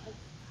like a welcome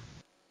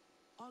back.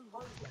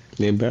 Always,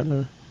 They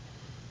better.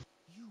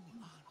 you are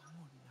more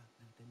lovely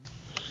than the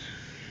shoe.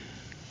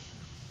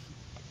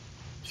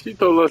 She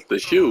told us the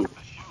shoe.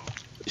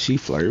 She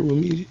flirt with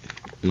me?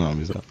 No, I'm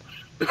just not.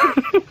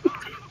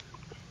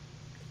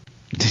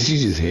 Did she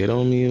just hit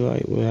on me?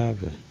 Like, what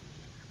happened?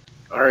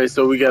 All right,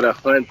 so we gotta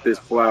hunt this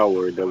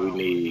flower that we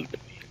need.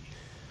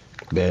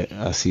 Bet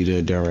I see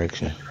the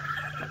direction.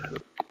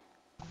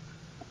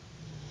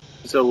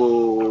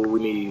 So we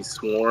need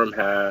swarm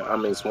half. I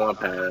mean swamp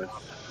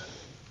half.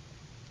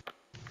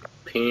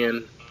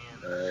 Pin.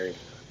 All right.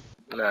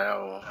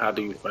 Now, how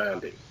do you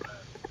find it?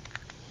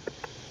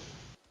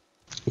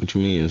 What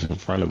you mean? It's in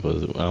front of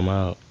us. I'm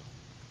out.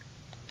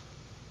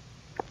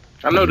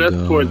 I know I'm that's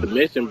towards gone. the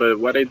mission, but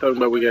why they talking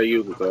about we gotta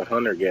use the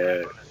hunter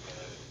guide?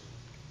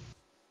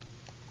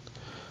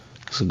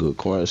 That's a good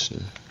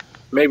question.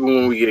 Maybe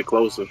when we get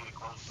closer.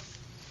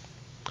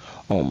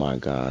 Oh my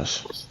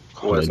gosh.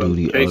 Call What? of So in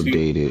Duty case you,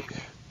 updated.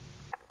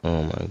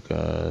 Oh my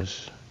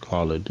gosh.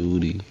 Call of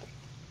Duty.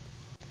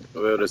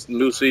 well, this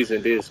new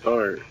season did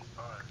start.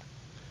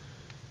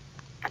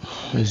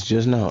 It's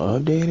just now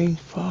updating?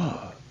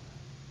 Fuck.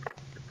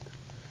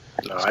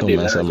 No, It's I gonna did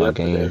mess up mine my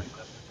yesterday. game.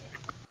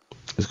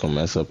 It's gonna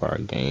mess up our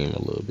game a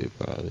little bit,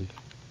 probably.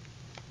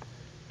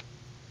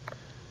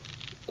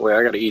 Wait,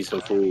 I gotta eat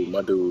some food.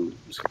 My dude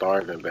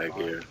starving back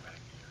here.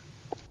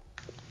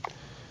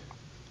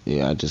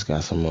 Yeah, I just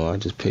got some more. I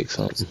just picked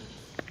something.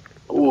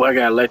 Ooh, I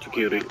got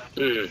electrocuted.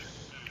 You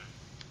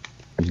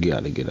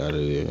gotta get out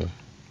of there.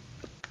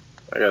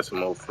 I got some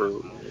more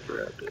fruit. Let me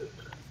grab this.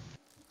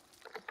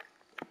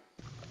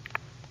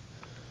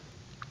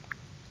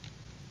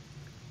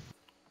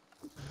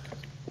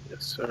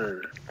 Yes,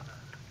 sir.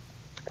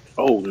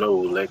 Oh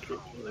no, electric.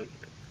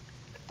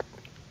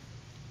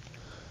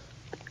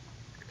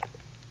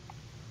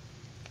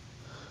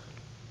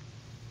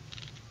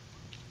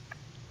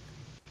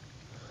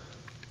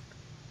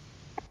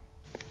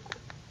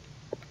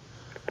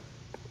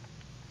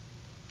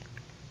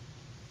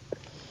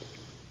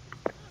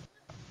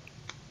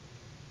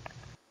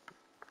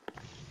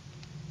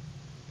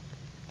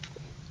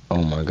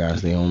 Oh my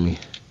gosh, they on me.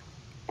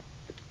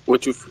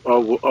 What you?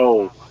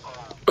 Oh.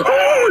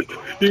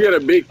 You got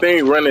a big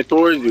thing running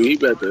towards you. He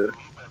better.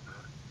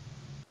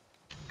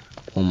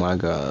 Oh my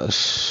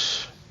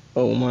gosh.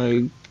 Oh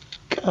my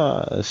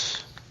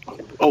gosh. I'm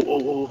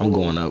Oh.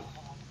 going up.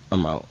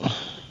 I'm out. I'm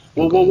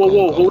Whoa, whoa, whoa,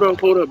 whoa. going.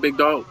 Hold up, big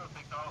dog.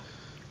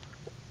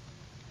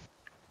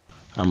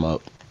 I'm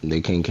up. They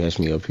can't catch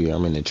me up here.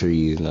 I'm in the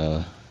trees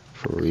now.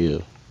 For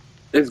real.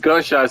 It's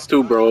gunshots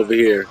too, bro, over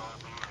here.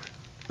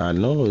 I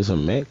know it's a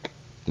mech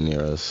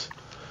near us.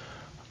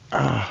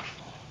 Ah,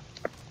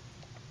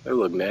 They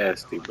look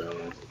nasty, bro.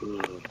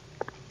 Ugh.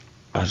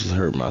 I just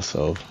hurt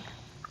myself.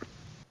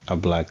 I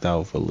blacked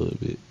out for a little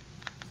bit.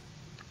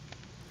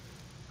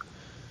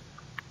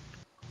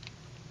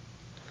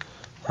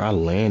 I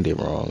landed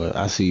wrong.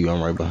 I see you.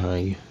 I'm right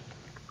behind you.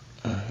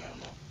 Alright.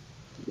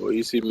 Boy,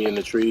 you see me in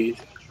the trees.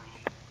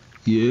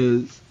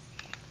 Yes.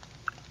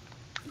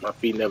 My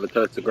feet never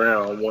touch the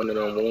ground. I'm one of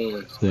them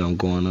ones. Then I'm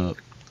going up.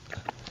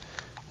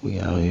 We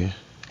out here.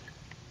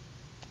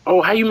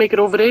 Oh, how you make it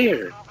over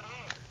there?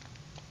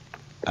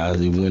 I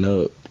just went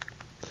up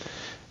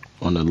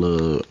on the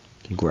little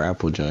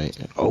grapple joint.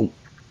 Oh,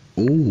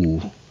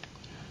 ooh.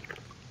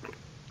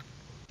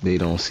 They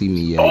don't see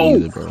me yet Oh,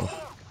 either, bro.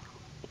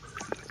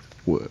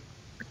 What?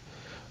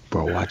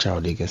 Bro, watch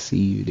out. They can see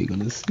you. They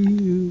gonna see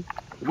you.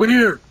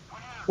 where?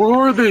 Where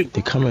are they?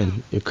 They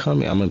coming. They're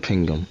coming. I'm gonna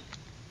ping them.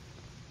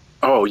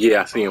 Oh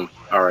yeah, I see him.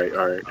 All right,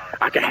 all right.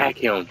 I can hack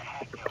him.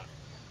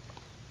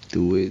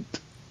 Do it.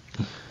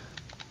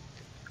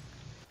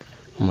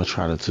 I'm gonna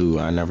try to too.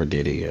 I never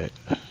did it yet.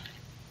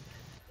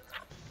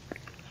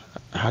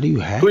 How do you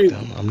hack Please,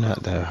 them? I'm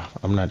not that.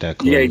 I'm not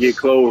that you gotta get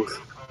close. close.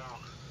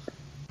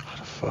 How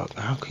the fuck?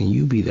 How can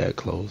you be that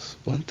close?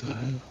 What the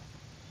hell?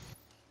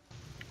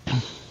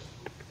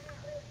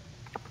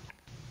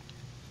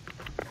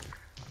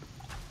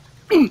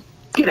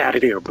 Get out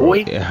of there, Bro,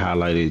 boy. it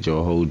highlighted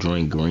your whole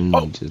joint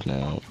Oh, green just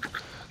now.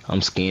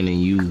 I'm scanning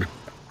you.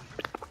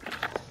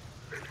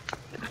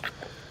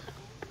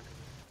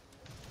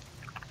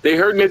 they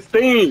hurting his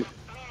team.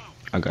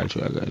 I got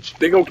you. I got you.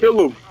 They gonna kill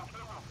him.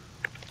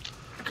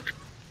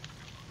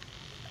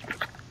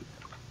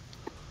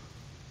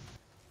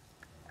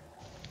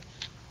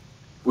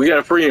 We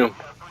gotta free him.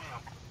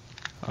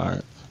 All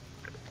right.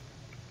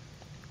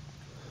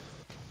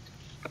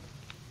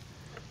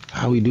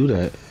 How we do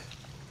that?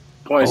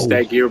 Point Oh,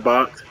 stack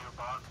gearbox.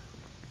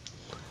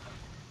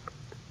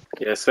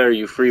 Yes, sir.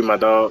 You free, my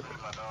dog.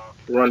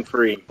 Run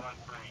free.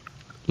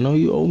 no,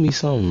 you owe me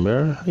something,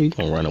 bro. How you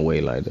gonna run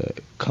away like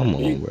that? Come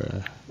You, on,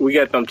 bro. we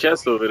got them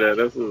chests over there.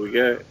 That's what we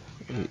got.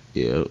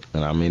 Yeah,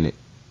 and I'm in it.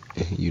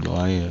 You know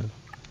I am.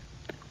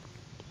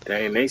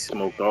 Dang, they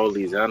smoked all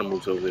these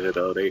animals over here,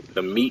 though.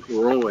 The meat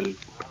ruined.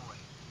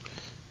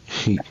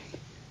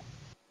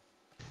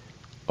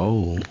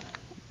 Oh,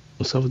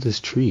 what's up with this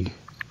tree?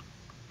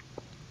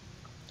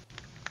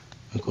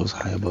 It goes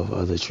high above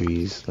other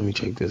trees. Let me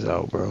check this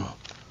out, bro.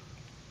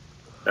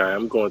 All right,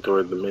 I'm going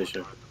towards the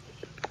mission.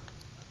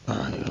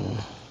 Alright,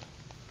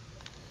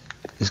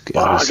 it's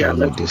Oh, gotta be I got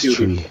something with this electrocuted.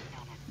 tree.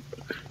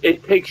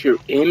 It takes your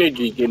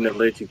energy getting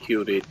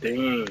electrocuted.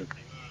 Dang.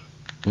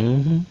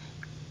 Mm-hmm.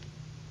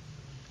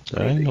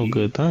 That Need ain't to no eat.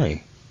 good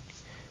thing.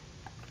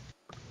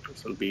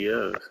 Some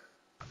BS.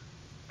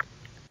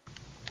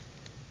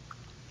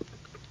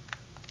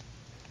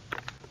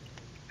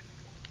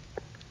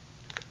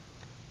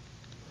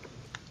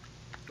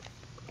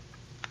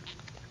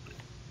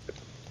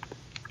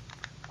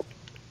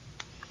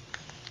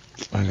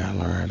 I gotta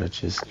learn how to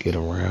just get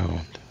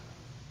around,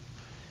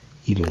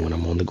 even when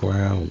I'm on the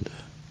ground.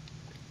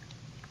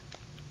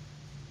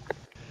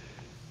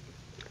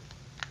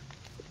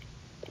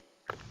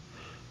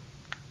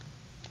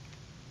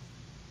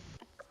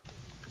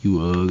 You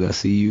I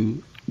see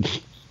you.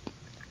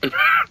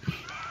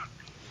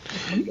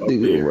 I'm up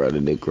Nigga here.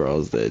 running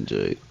across that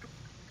joint.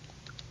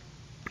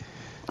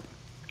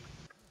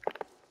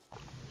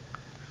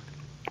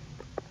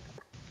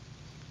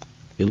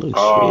 It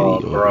looks Oh,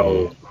 shitty over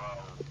here. bro.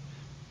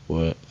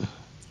 What?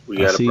 We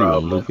I got a see you.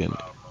 I'm problem. looking.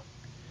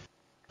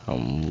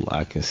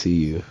 I can see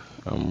you.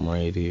 I'm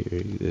right here.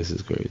 This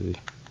is crazy.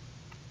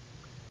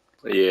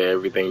 Yeah,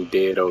 everything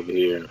dead over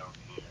here.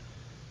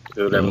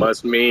 So that Yup.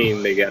 must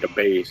mean they got a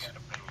base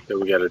that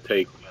we gotta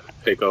take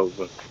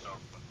over.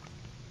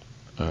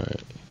 All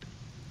right.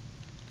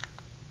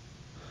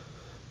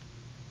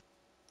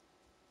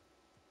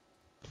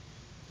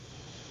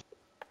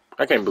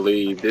 I can't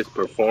believe this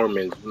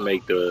performance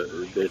make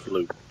this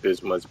look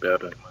this much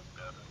better.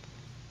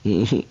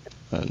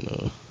 I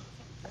know.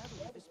 Can't gather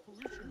with this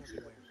pollution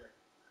everywhere.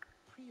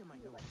 Priya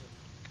might know what to do.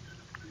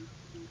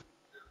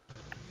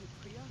 Hey,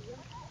 Priya? What?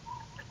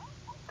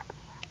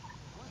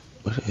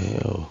 What the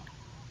hell?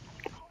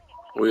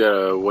 We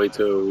gotta wait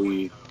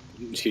till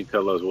she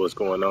tell us what's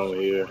going on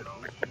here.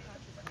 Suppose the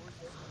patch of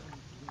forest is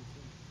suddenly blue.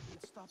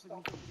 It's stopping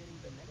me from getting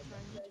the nectar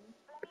I need?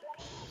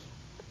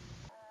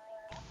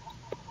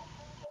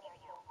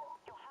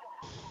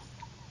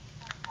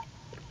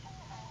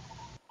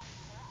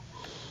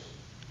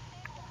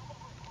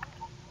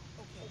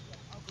 Okay,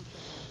 I'll go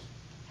check it out.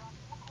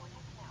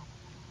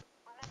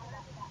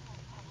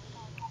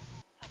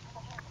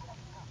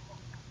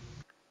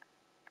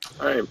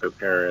 I ain't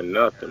preparing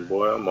nothing,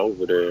 boy. I'm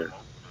over there.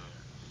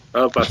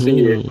 Up, I see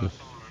it.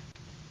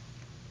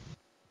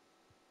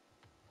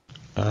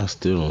 I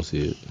still don't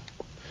see it.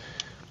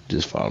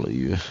 Just follow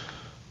you.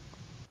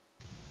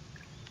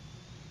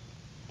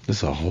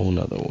 It's a whole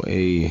nother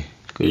way.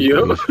 Good Yep.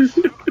 gracious.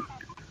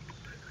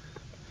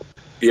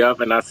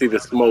 Yep, and I see the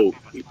smoke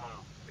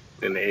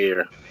in the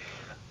air.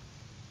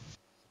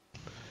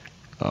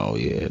 Oh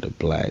yeah, the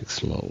black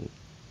smoke.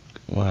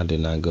 Why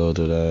didn't I go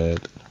to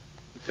that?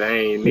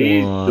 Dang,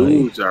 these Why?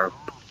 dudes are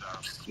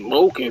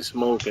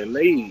smoking.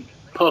 They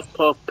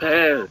puff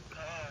past.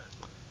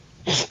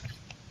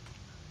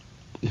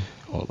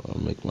 Hold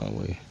on, make my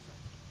way.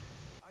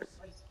 This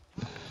site.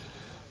 I see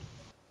thousands of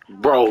silos.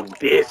 Bro,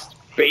 this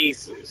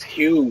space is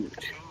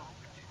huge.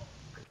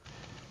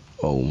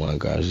 Oh my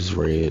gosh, it's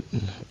red.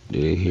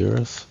 Did they hear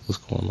us? What's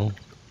going on?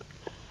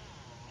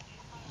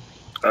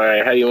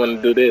 Alright, how you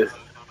wanna do this?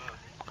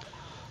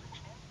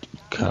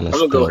 Kind of I'm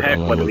gonna go stuck.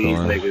 hack I'm one of looking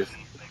these around. niggas.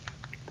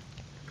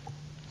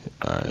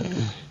 Alright.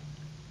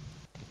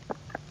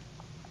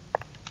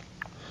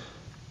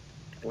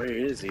 Where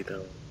is he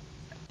though?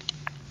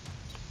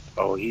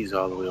 Oh, he's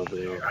all the way over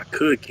there. I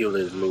could kill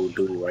this little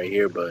dude right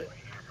here, but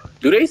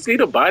do they see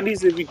the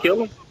bodies if you kill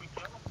them?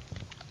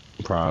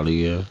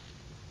 Probably, yeah.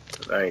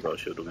 I ain't gonna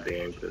shoot them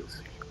then,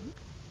 cause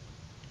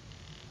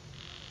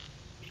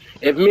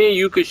if me and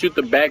you could shoot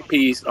the back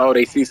piece, oh,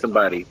 they see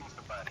somebody.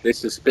 They're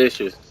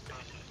suspicious.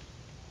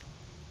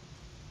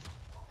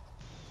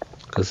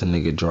 Cause the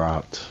nigga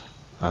dropped.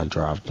 I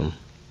dropped him.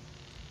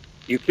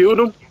 You killed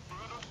him?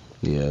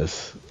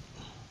 Yes.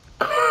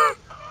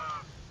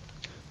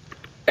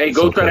 Hey, It's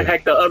go try to okay.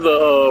 hack the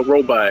other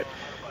robot.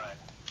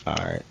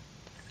 Alright.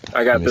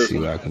 I Let got me this see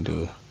one. what I can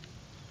do.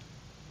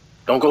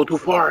 Don't go too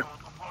far.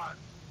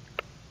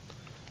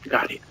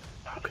 Got it.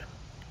 Okay.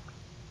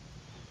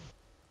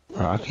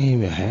 Bro, I can't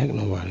even hack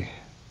nobody.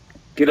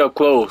 Get up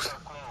close.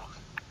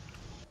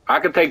 I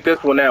can take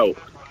this one out.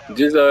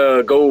 Just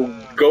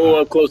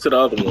go up close to the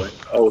other one.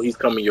 Oh, he's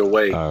coming your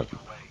way. Uh,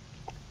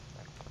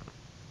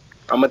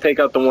 I'm gonna take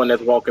out the one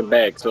that's walking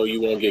back so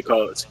you won't get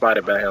caught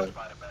spotted by him.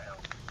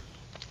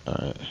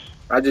 Alright.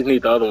 I just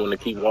need the other one to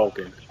keep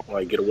walking,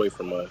 like get away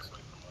from us.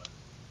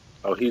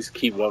 Oh, he's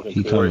keep walking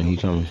He coming, towards. he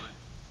coming.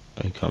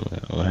 He coming.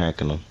 I'm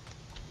hacking him.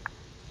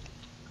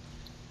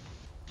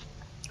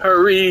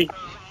 Hurry!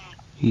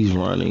 He's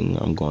running.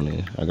 I'm going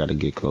in. I gotta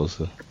get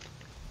closer.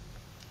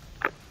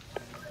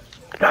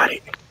 Got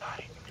it.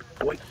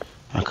 Boy,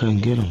 I couldn't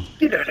get him.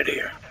 get out of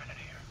there.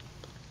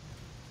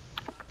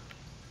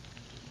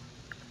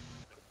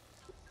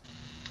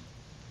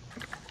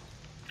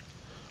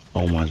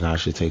 Oh my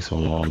gosh, it takes so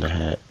long to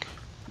hack.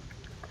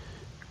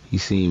 He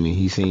seen me.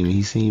 He seen me.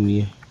 He seen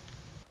me.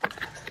 I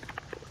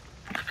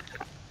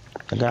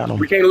got him.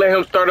 We can't let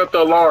him start up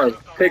the alarm.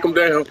 Take him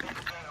down.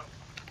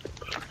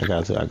 I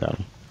got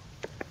him.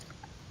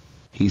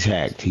 He's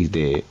hacked. He's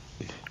dead.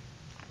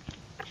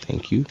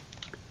 Thank you.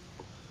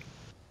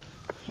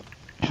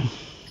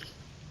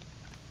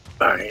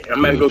 Alright,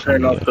 I'm gonna go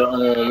turn off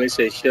the it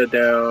says shut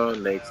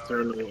down the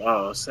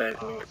external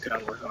second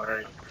tower.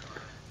 Alright.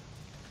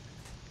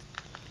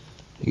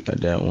 You got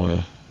that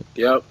one.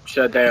 Yep,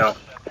 shut down.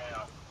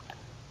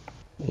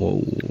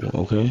 Whoa,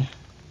 okay.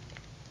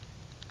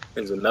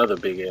 There's another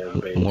big ass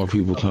base. More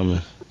people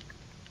coming.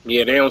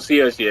 Yeah, they don't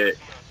see us yet.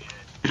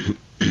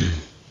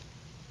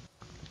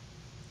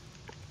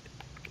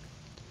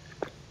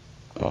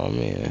 Oh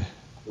man.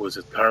 Was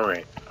a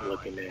turret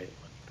looking at.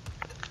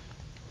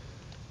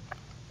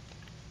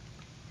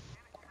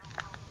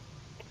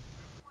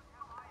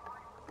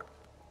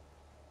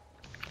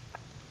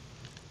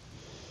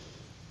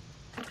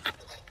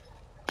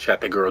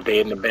 Shot the girl dead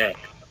in the back.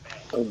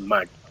 Oh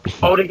my.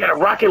 Oh, they got a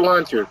rocket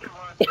launcher.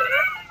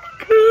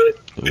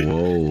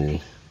 Whoa.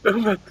 I'm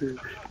about to,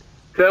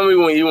 tell me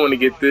when you want to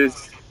get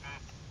this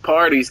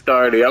party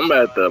started. I'm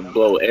about to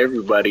blow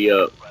everybody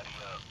up.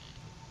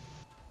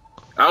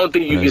 I don't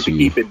think you get That's to you.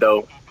 keep it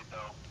though.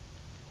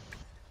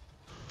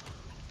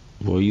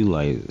 Boy, you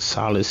like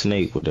solid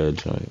snake with that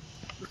joint.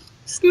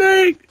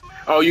 Snake.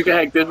 Oh, you can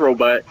hack this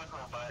robot.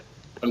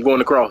 I'm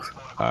going across.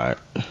 Alright.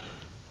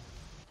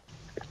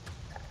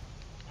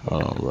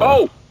 Hold on, bro.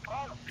 Oh.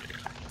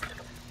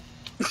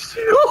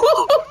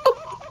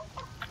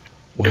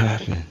 What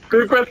happened?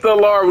 We press the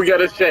alarm. We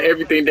gotta shut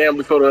everything down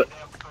before the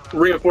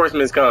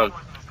reinforcements come.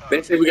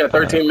 They say we got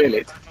 13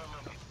 minutes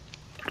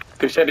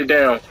to shut it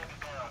down.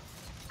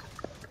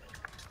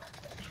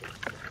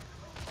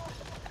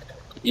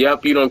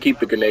 Yep, you don't keep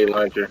the grenade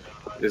launcher.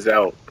 It's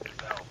out.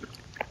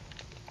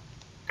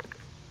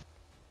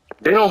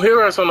 They don't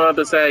hear us on the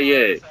other side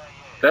yet.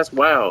 That's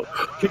wild.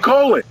 He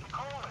calling.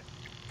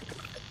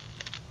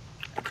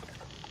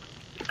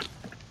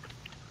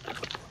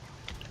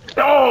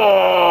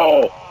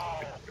 Oh!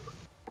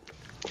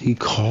 He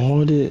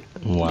called it?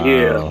 Wow.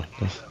 Yeah.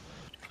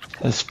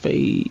 That's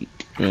fake,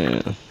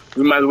 man.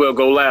 We might as well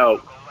go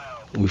loud.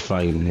 We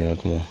fighting here,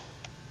 come on.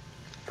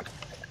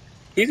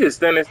 He's just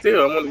standing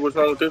still. I wonder what's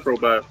wrong with this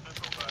robot.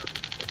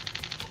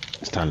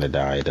 It's time to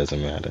die, it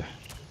doesn't matter.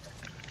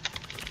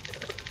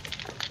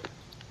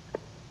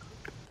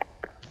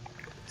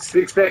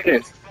 6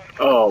 seconds.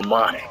 Oh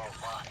my.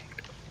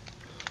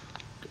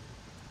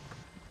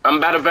 I'm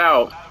about to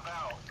vow.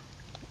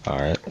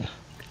 Alright.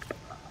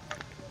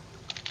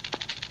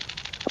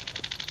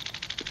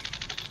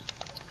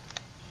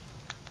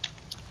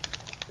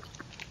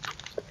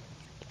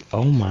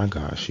 Oh my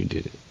gosh, you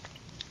did it.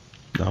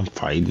 I'm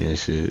fighting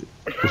this shit.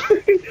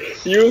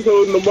 You was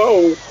holding the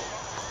bow.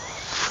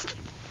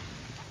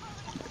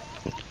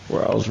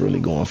 Where I was really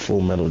going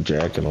full metal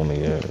jacket on the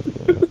air.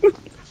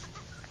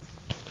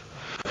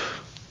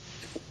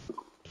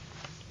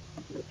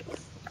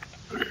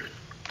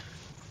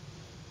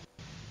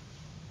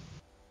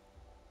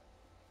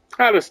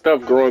 How does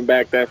stuff growing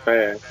back that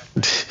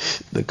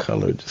fast? The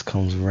color just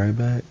comes right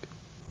back.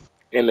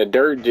 And the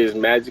dirt just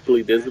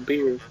magically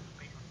disappears.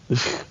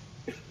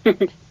 We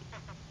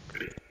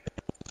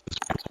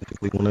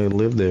want to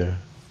live there.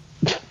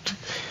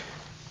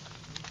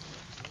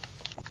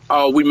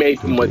 Oh, we made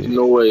too much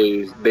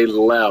noise. They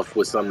left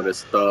with some of the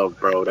stuff,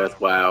 bro. That's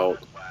wild.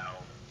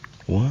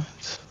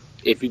 What?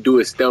 If you do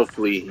it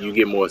stealthily, you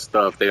get more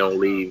stuff. They don't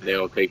leave. They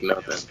don't take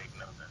nothing.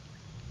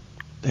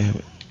 Damn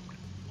it.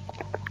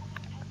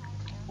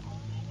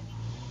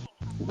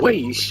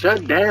 Wait,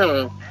 shut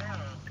down?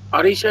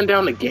 Are they shutting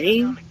down the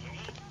game?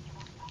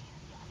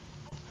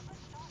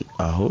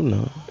 I hope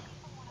not.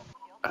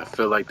 I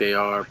feel like they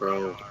are,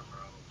 bro.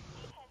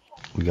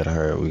 We gotta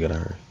hurry. We gotta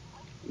hurry.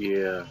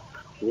 Yeah.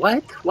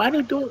 What? Why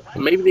they doing?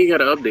 Maybe they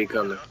got an update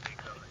coming.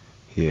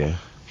 Yeah.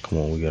 Come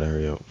on, we gotta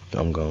hurry up.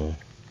 I'm gone.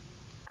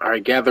 All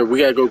right, gather. We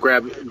gotta go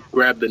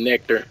grab the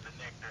nectar.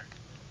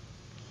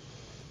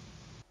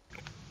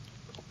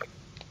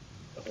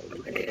 Oh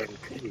man,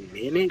 10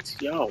 minutes,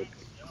 y'all.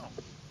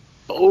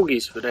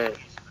 Bogus for that.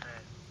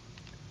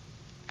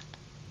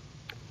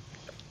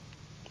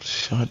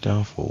 Shut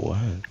down for what?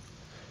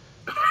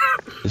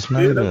 It's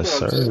not Yeah, even that's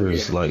a what I'm saying.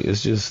 service. Like,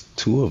 it's just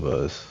two of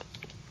us.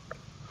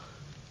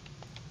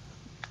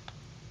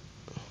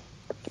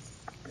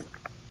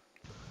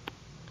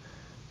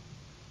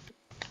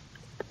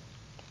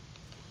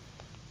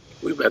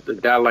 We about to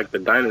die like the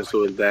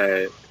dinosaurs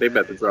died. They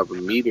about to drop a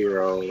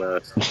meteor on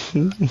us.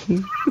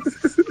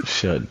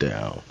 Shut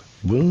down.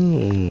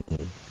 Boom.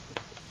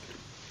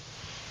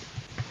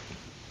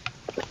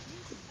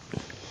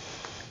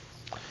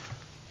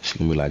 She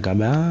gonna be like,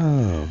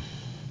 "Gabam."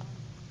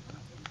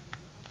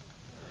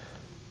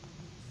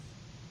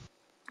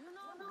 Do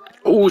not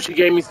worry, Ooh, she my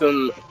gave me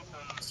lord.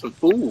 some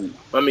food.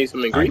 I mean,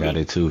 some I got ingredients.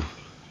 it too.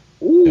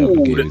 Yep, it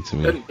Ooh, gave it to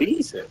me. that's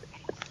decent.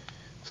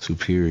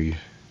 Superior.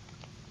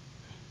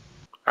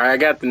 All right, I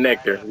got the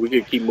nectar. We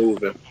could keep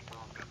moving.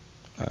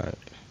 Alright.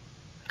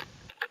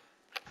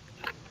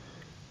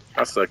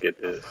 I suck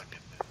at this.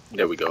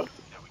 There we go.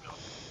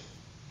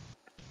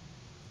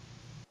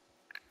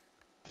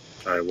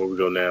 All right, where we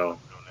go now?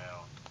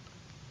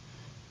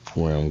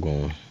 Where I'm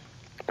going.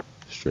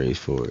 Straight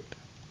for it.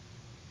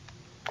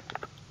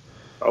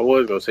 I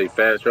was gonna say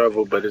fast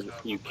travel, but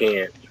you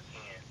can't.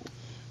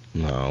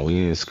 No, we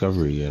ain't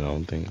discovery yet, I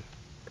don't think.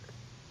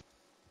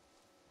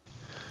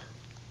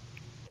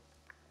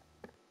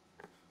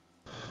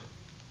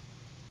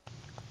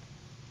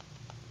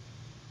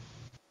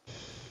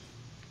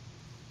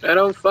 I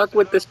don't fuck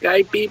with the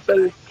sky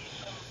people.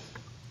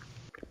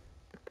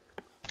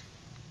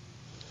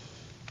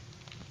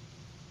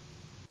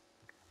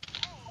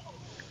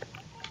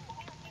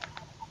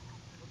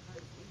 What kind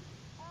of thing?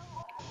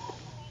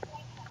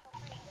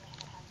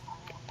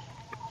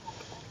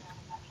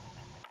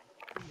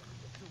 Yeah,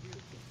 it's a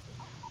weird thing.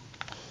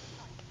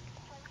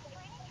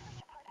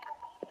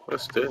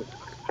 What's this?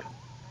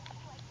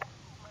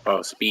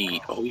 Oh,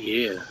 speed. Oh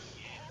yeah.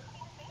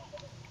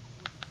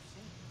 What did you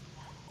say?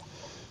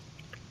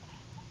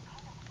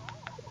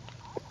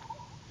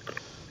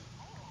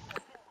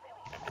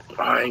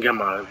 Oh, I ain't got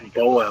my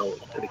bow out.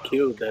 Could have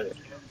killed that.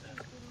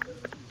 Sometimes there's better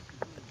reasons to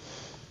be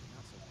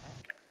not so bad.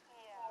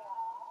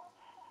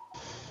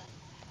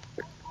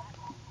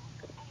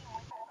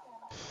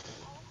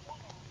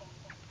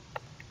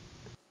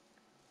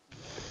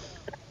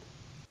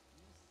 Well,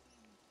 you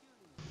seem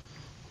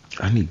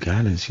curious. I need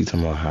guidance. She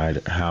talking about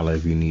holla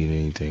if you need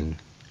anything.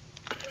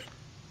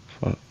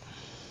 Fuck.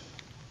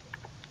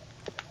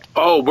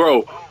 Oh,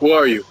 bro, who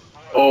are you?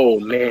 Oh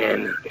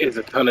man, it's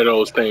a ton of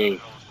those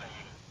things.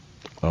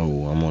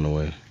 Oh, I'm on the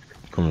way.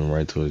 Coming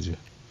right towards you.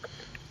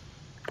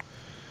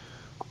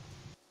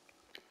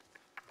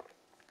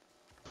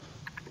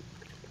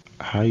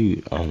 How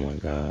you? Oh my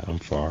god, I'm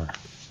far.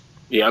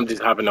 Yeah, I'm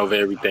just hopping over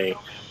everything.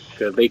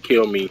 Cause if they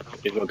kill me,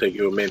 it's gonna take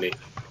you a minute.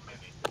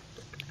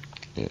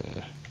 Yeah.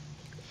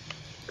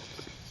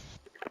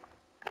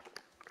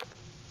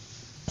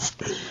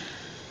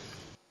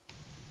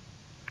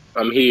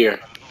 I'm here.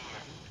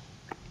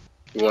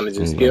 You wanna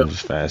just I'm skip?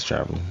 just fast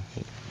traveling.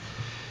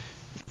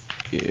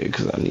 Yeah,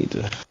 because I need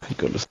to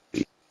go to sleep.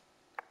 Did you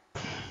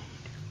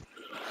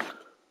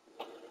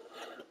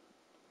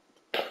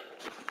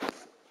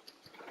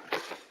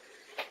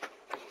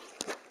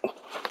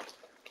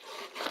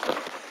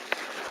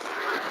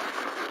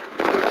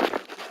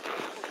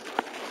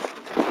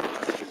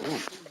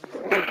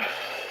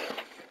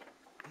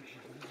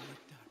bring the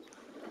nectar?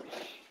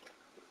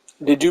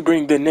 Did you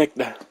bring the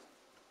nectar?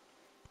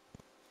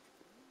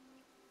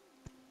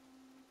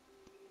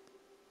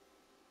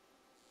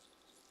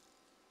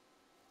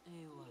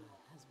 Ewa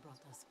has brought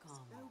us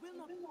calm. There will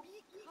not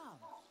be calm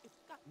if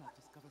Katna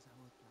discovers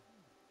our plan.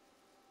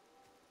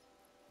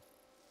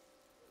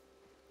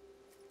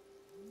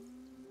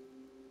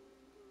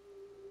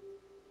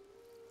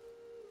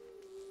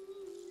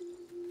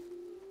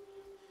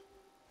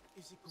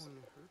 Is it going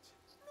to hurt?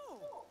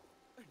 No!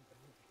 No.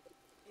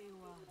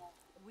 Ewa,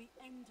 we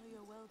enter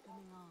your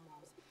welcoming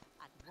arms,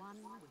 at one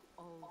with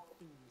all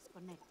things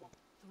connected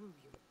through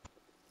you.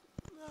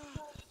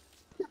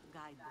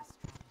 Guide this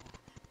traveler,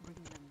 bring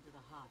them to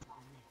the heart of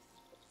the nest.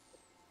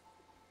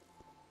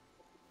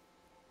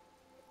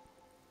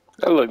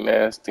 That look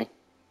nasty.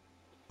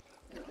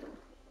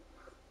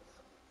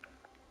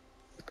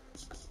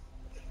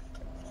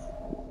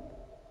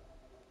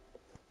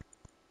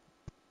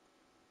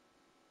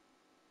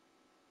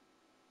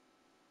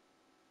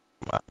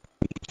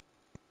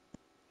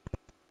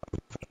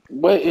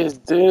 What is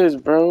this,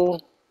 bro?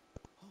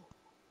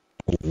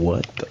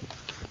 What the?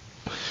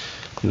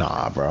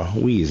 Nah, bro.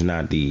 We is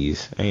not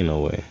these. Ain't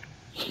no way.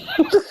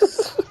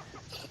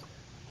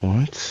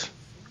 What?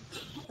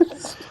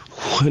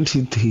 What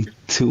did they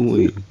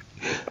doing?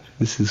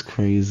 This is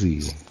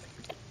crazy.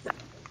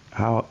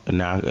 How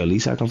now? At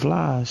least I can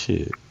fly.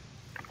 Shit.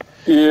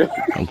 Yeah.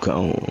 I'm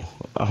gone.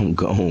 I'm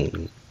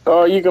gone.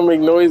 Oh, you can make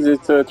noises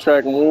to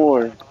attract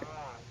more.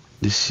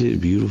 This shit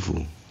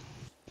beautiful.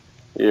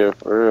 Yeah,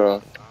 for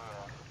real.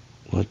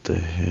 What the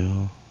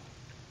hell?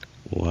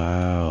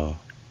 Wow.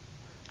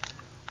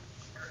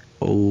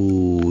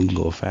 Oh, we can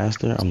go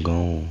faster. I'm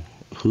gone.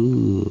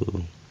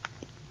 Ooh.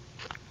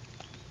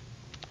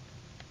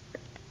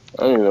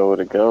 I don't even know what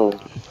gotta go.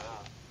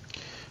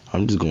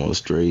 I'm just going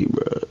straight,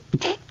 bro.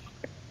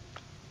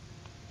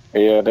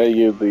 Yeah, that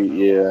usually,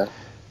 yeah.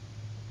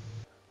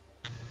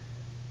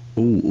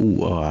 Ooh, ooh,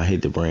 oh, I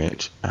hit the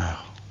branch.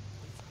 Ow.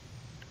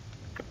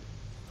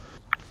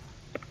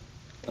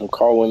 I'm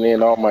calling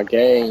in all my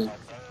game.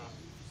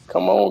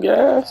 Come on,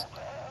 guys.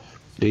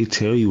 They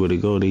tell you where to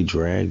go, they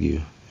drag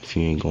you if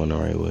you ain't going the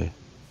right way.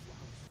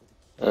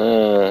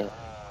 Mm,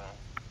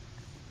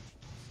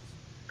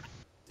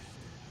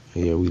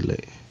 Yeah, we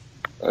late.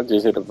 I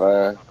just hit a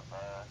vine.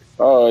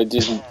 Oh, it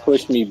just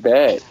pushed me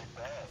back.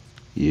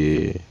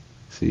 Yeah,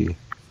 see?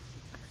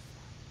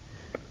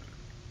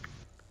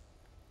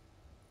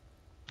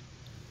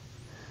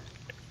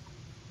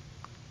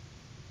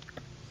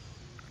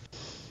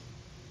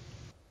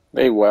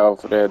 They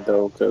wild for that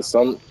though, cause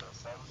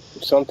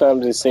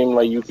sometimes it seems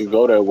like you could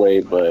go that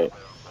way, but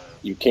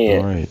you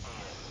can't. Alright.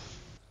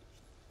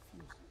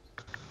 Yes.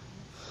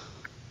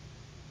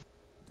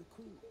 The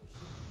queen, she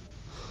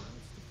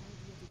wants to find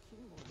the other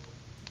king or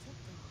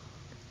protect them.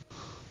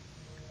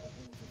 A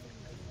way of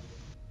avenging the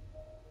spoils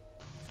of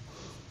the flies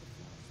that they feed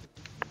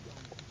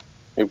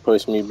on. It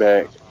pushed me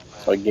back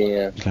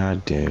again.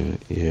 God damn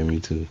it. Yeah, me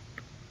too.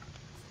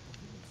 The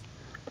balloons.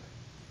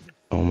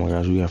 Oh my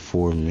gosh, we got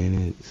 4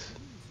 minutes. Balloons.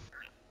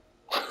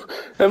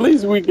 At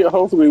least we get.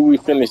 Hopefully, we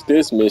finish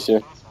this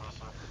mission.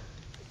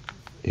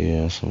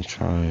 Yeah, so I'm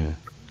trying.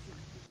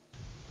 Illusion.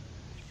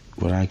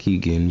 But I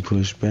keep getting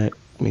pushed back,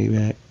 me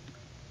back.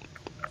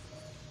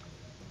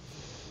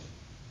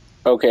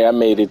 Okay, I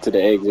made it to the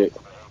exit.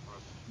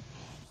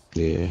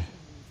 Yeah,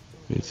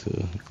 me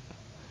too.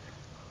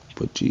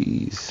 But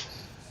jeez. It's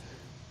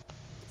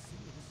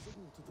sending a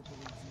signal to the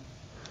balloons.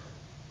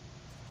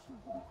 The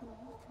king wouldn't grow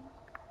weaker.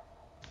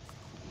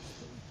 The queen is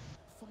saying,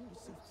 find a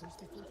safe place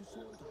before the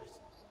swarm dies.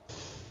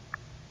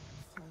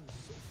 Flying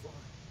so far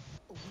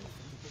away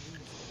from the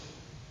balloons.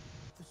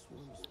 The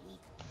swarm is weak.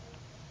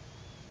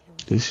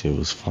 This shit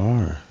was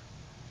far.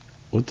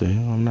 What the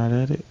hell? I'm not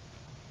at it?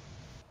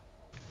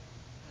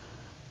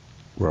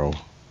 Bro,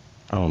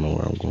 I don't know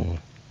where I'm going.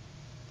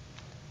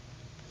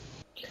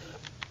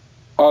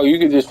 Oh, you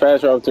could just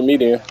fast travel to me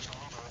then.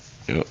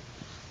 Yep.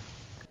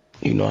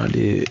 You know I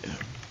did.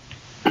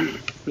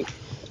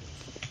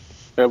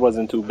 That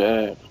wasn't too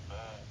bad.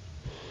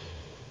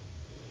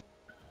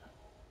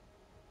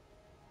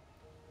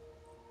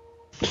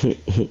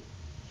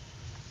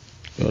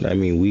 Yo, that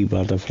mean we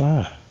about to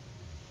fly.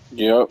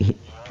 Yep.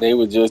 They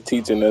were just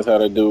teaching us how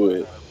to do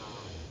it.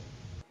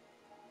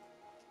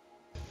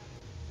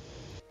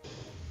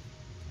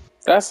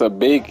 That's a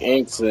big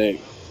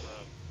insect.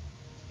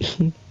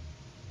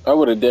 I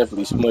would have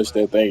definitely smushed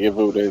that thing if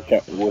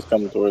it was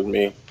coming towards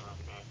me.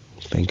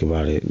 Think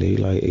about it. They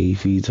like 8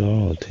 feet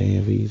tall,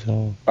 10 feet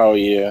tall. Oh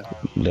yeah.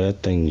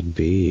 That thing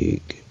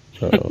big,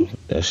 bro.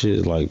 That shit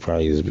is like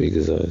probably as big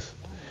as us.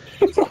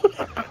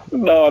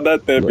 No,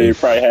 not that Like, big.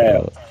 Probably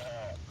half.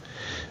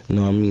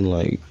 no, I mean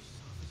like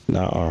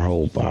not our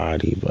whole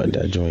body, but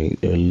that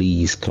joint at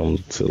least come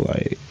to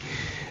like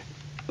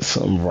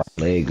some of our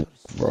leg,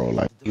 bro.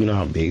 Like, you know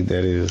how big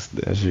that is?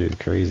 That shit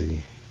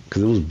crazy.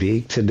 Cause it was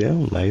big to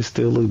them. Like, it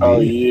still look Oh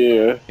big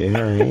yeah. in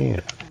her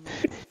hand.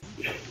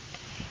 This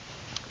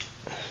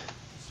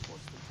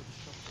forced them to the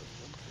shelter of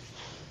one place.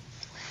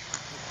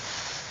 But the rest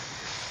can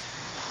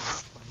only be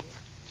reached by air.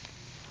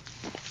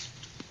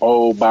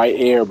 Oh, by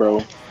air, bro.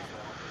 You're the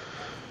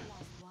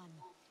last one.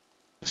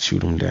 Shoot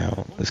them down.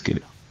 More Let's than get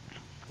it. enough.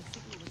 The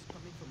signal is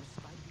coming from a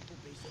sky people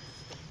base at the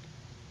stone.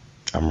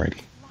 I'm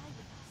ready. Fly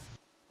with us,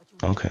 but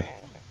you'll need Okay. the key.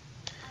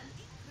 And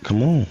Ikra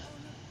Come is on. the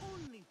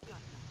only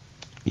Gatna.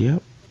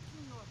 Yep. But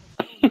King Nor has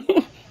shown his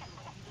other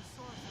people to be the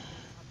source of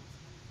their troubles.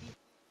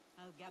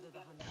 I'll gather the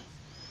hunters.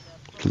 They're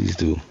Please bold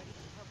do. and ready to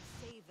help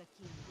save the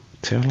king.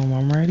 Tell them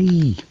I'm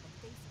ready. But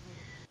face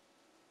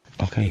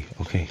first. Okay.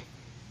 Okay.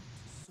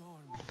 Soar,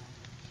 my love.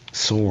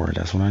 Sword.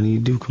 That's what I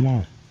need to do. Come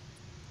on.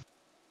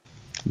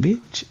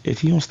 Bitch,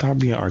 if you don't stop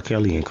being R.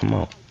 Kelly and come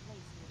on. My place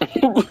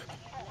nearby. Let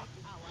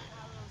our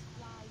arrows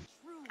fly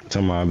true.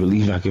 Tell me I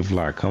believe I can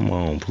fly. Come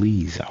on,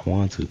 please. I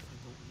want to. If I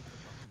don't make it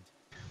behind,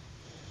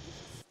 You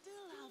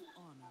still have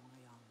honor, my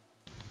young.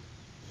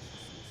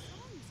 Sing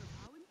songs of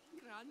how an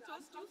Ikran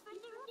tossed you from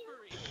the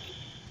rookery.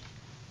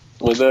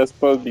 Was that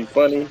supposed to be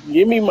funny?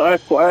 Give me my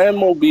flying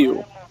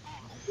mobile.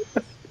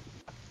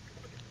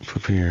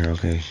 Prepare.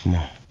 Okay. Come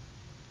on.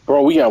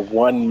 Bro, we got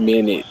 1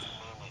 minute.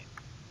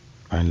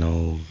 I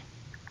know.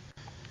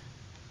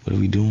 What are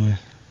we doing?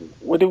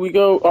 Where did we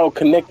go? Oh,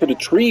 connect to the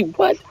tree.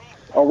 What?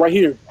 Oh, right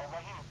here.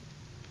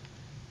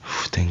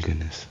 Thank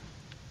goodness.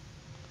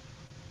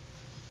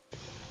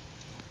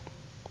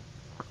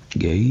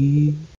 Gay.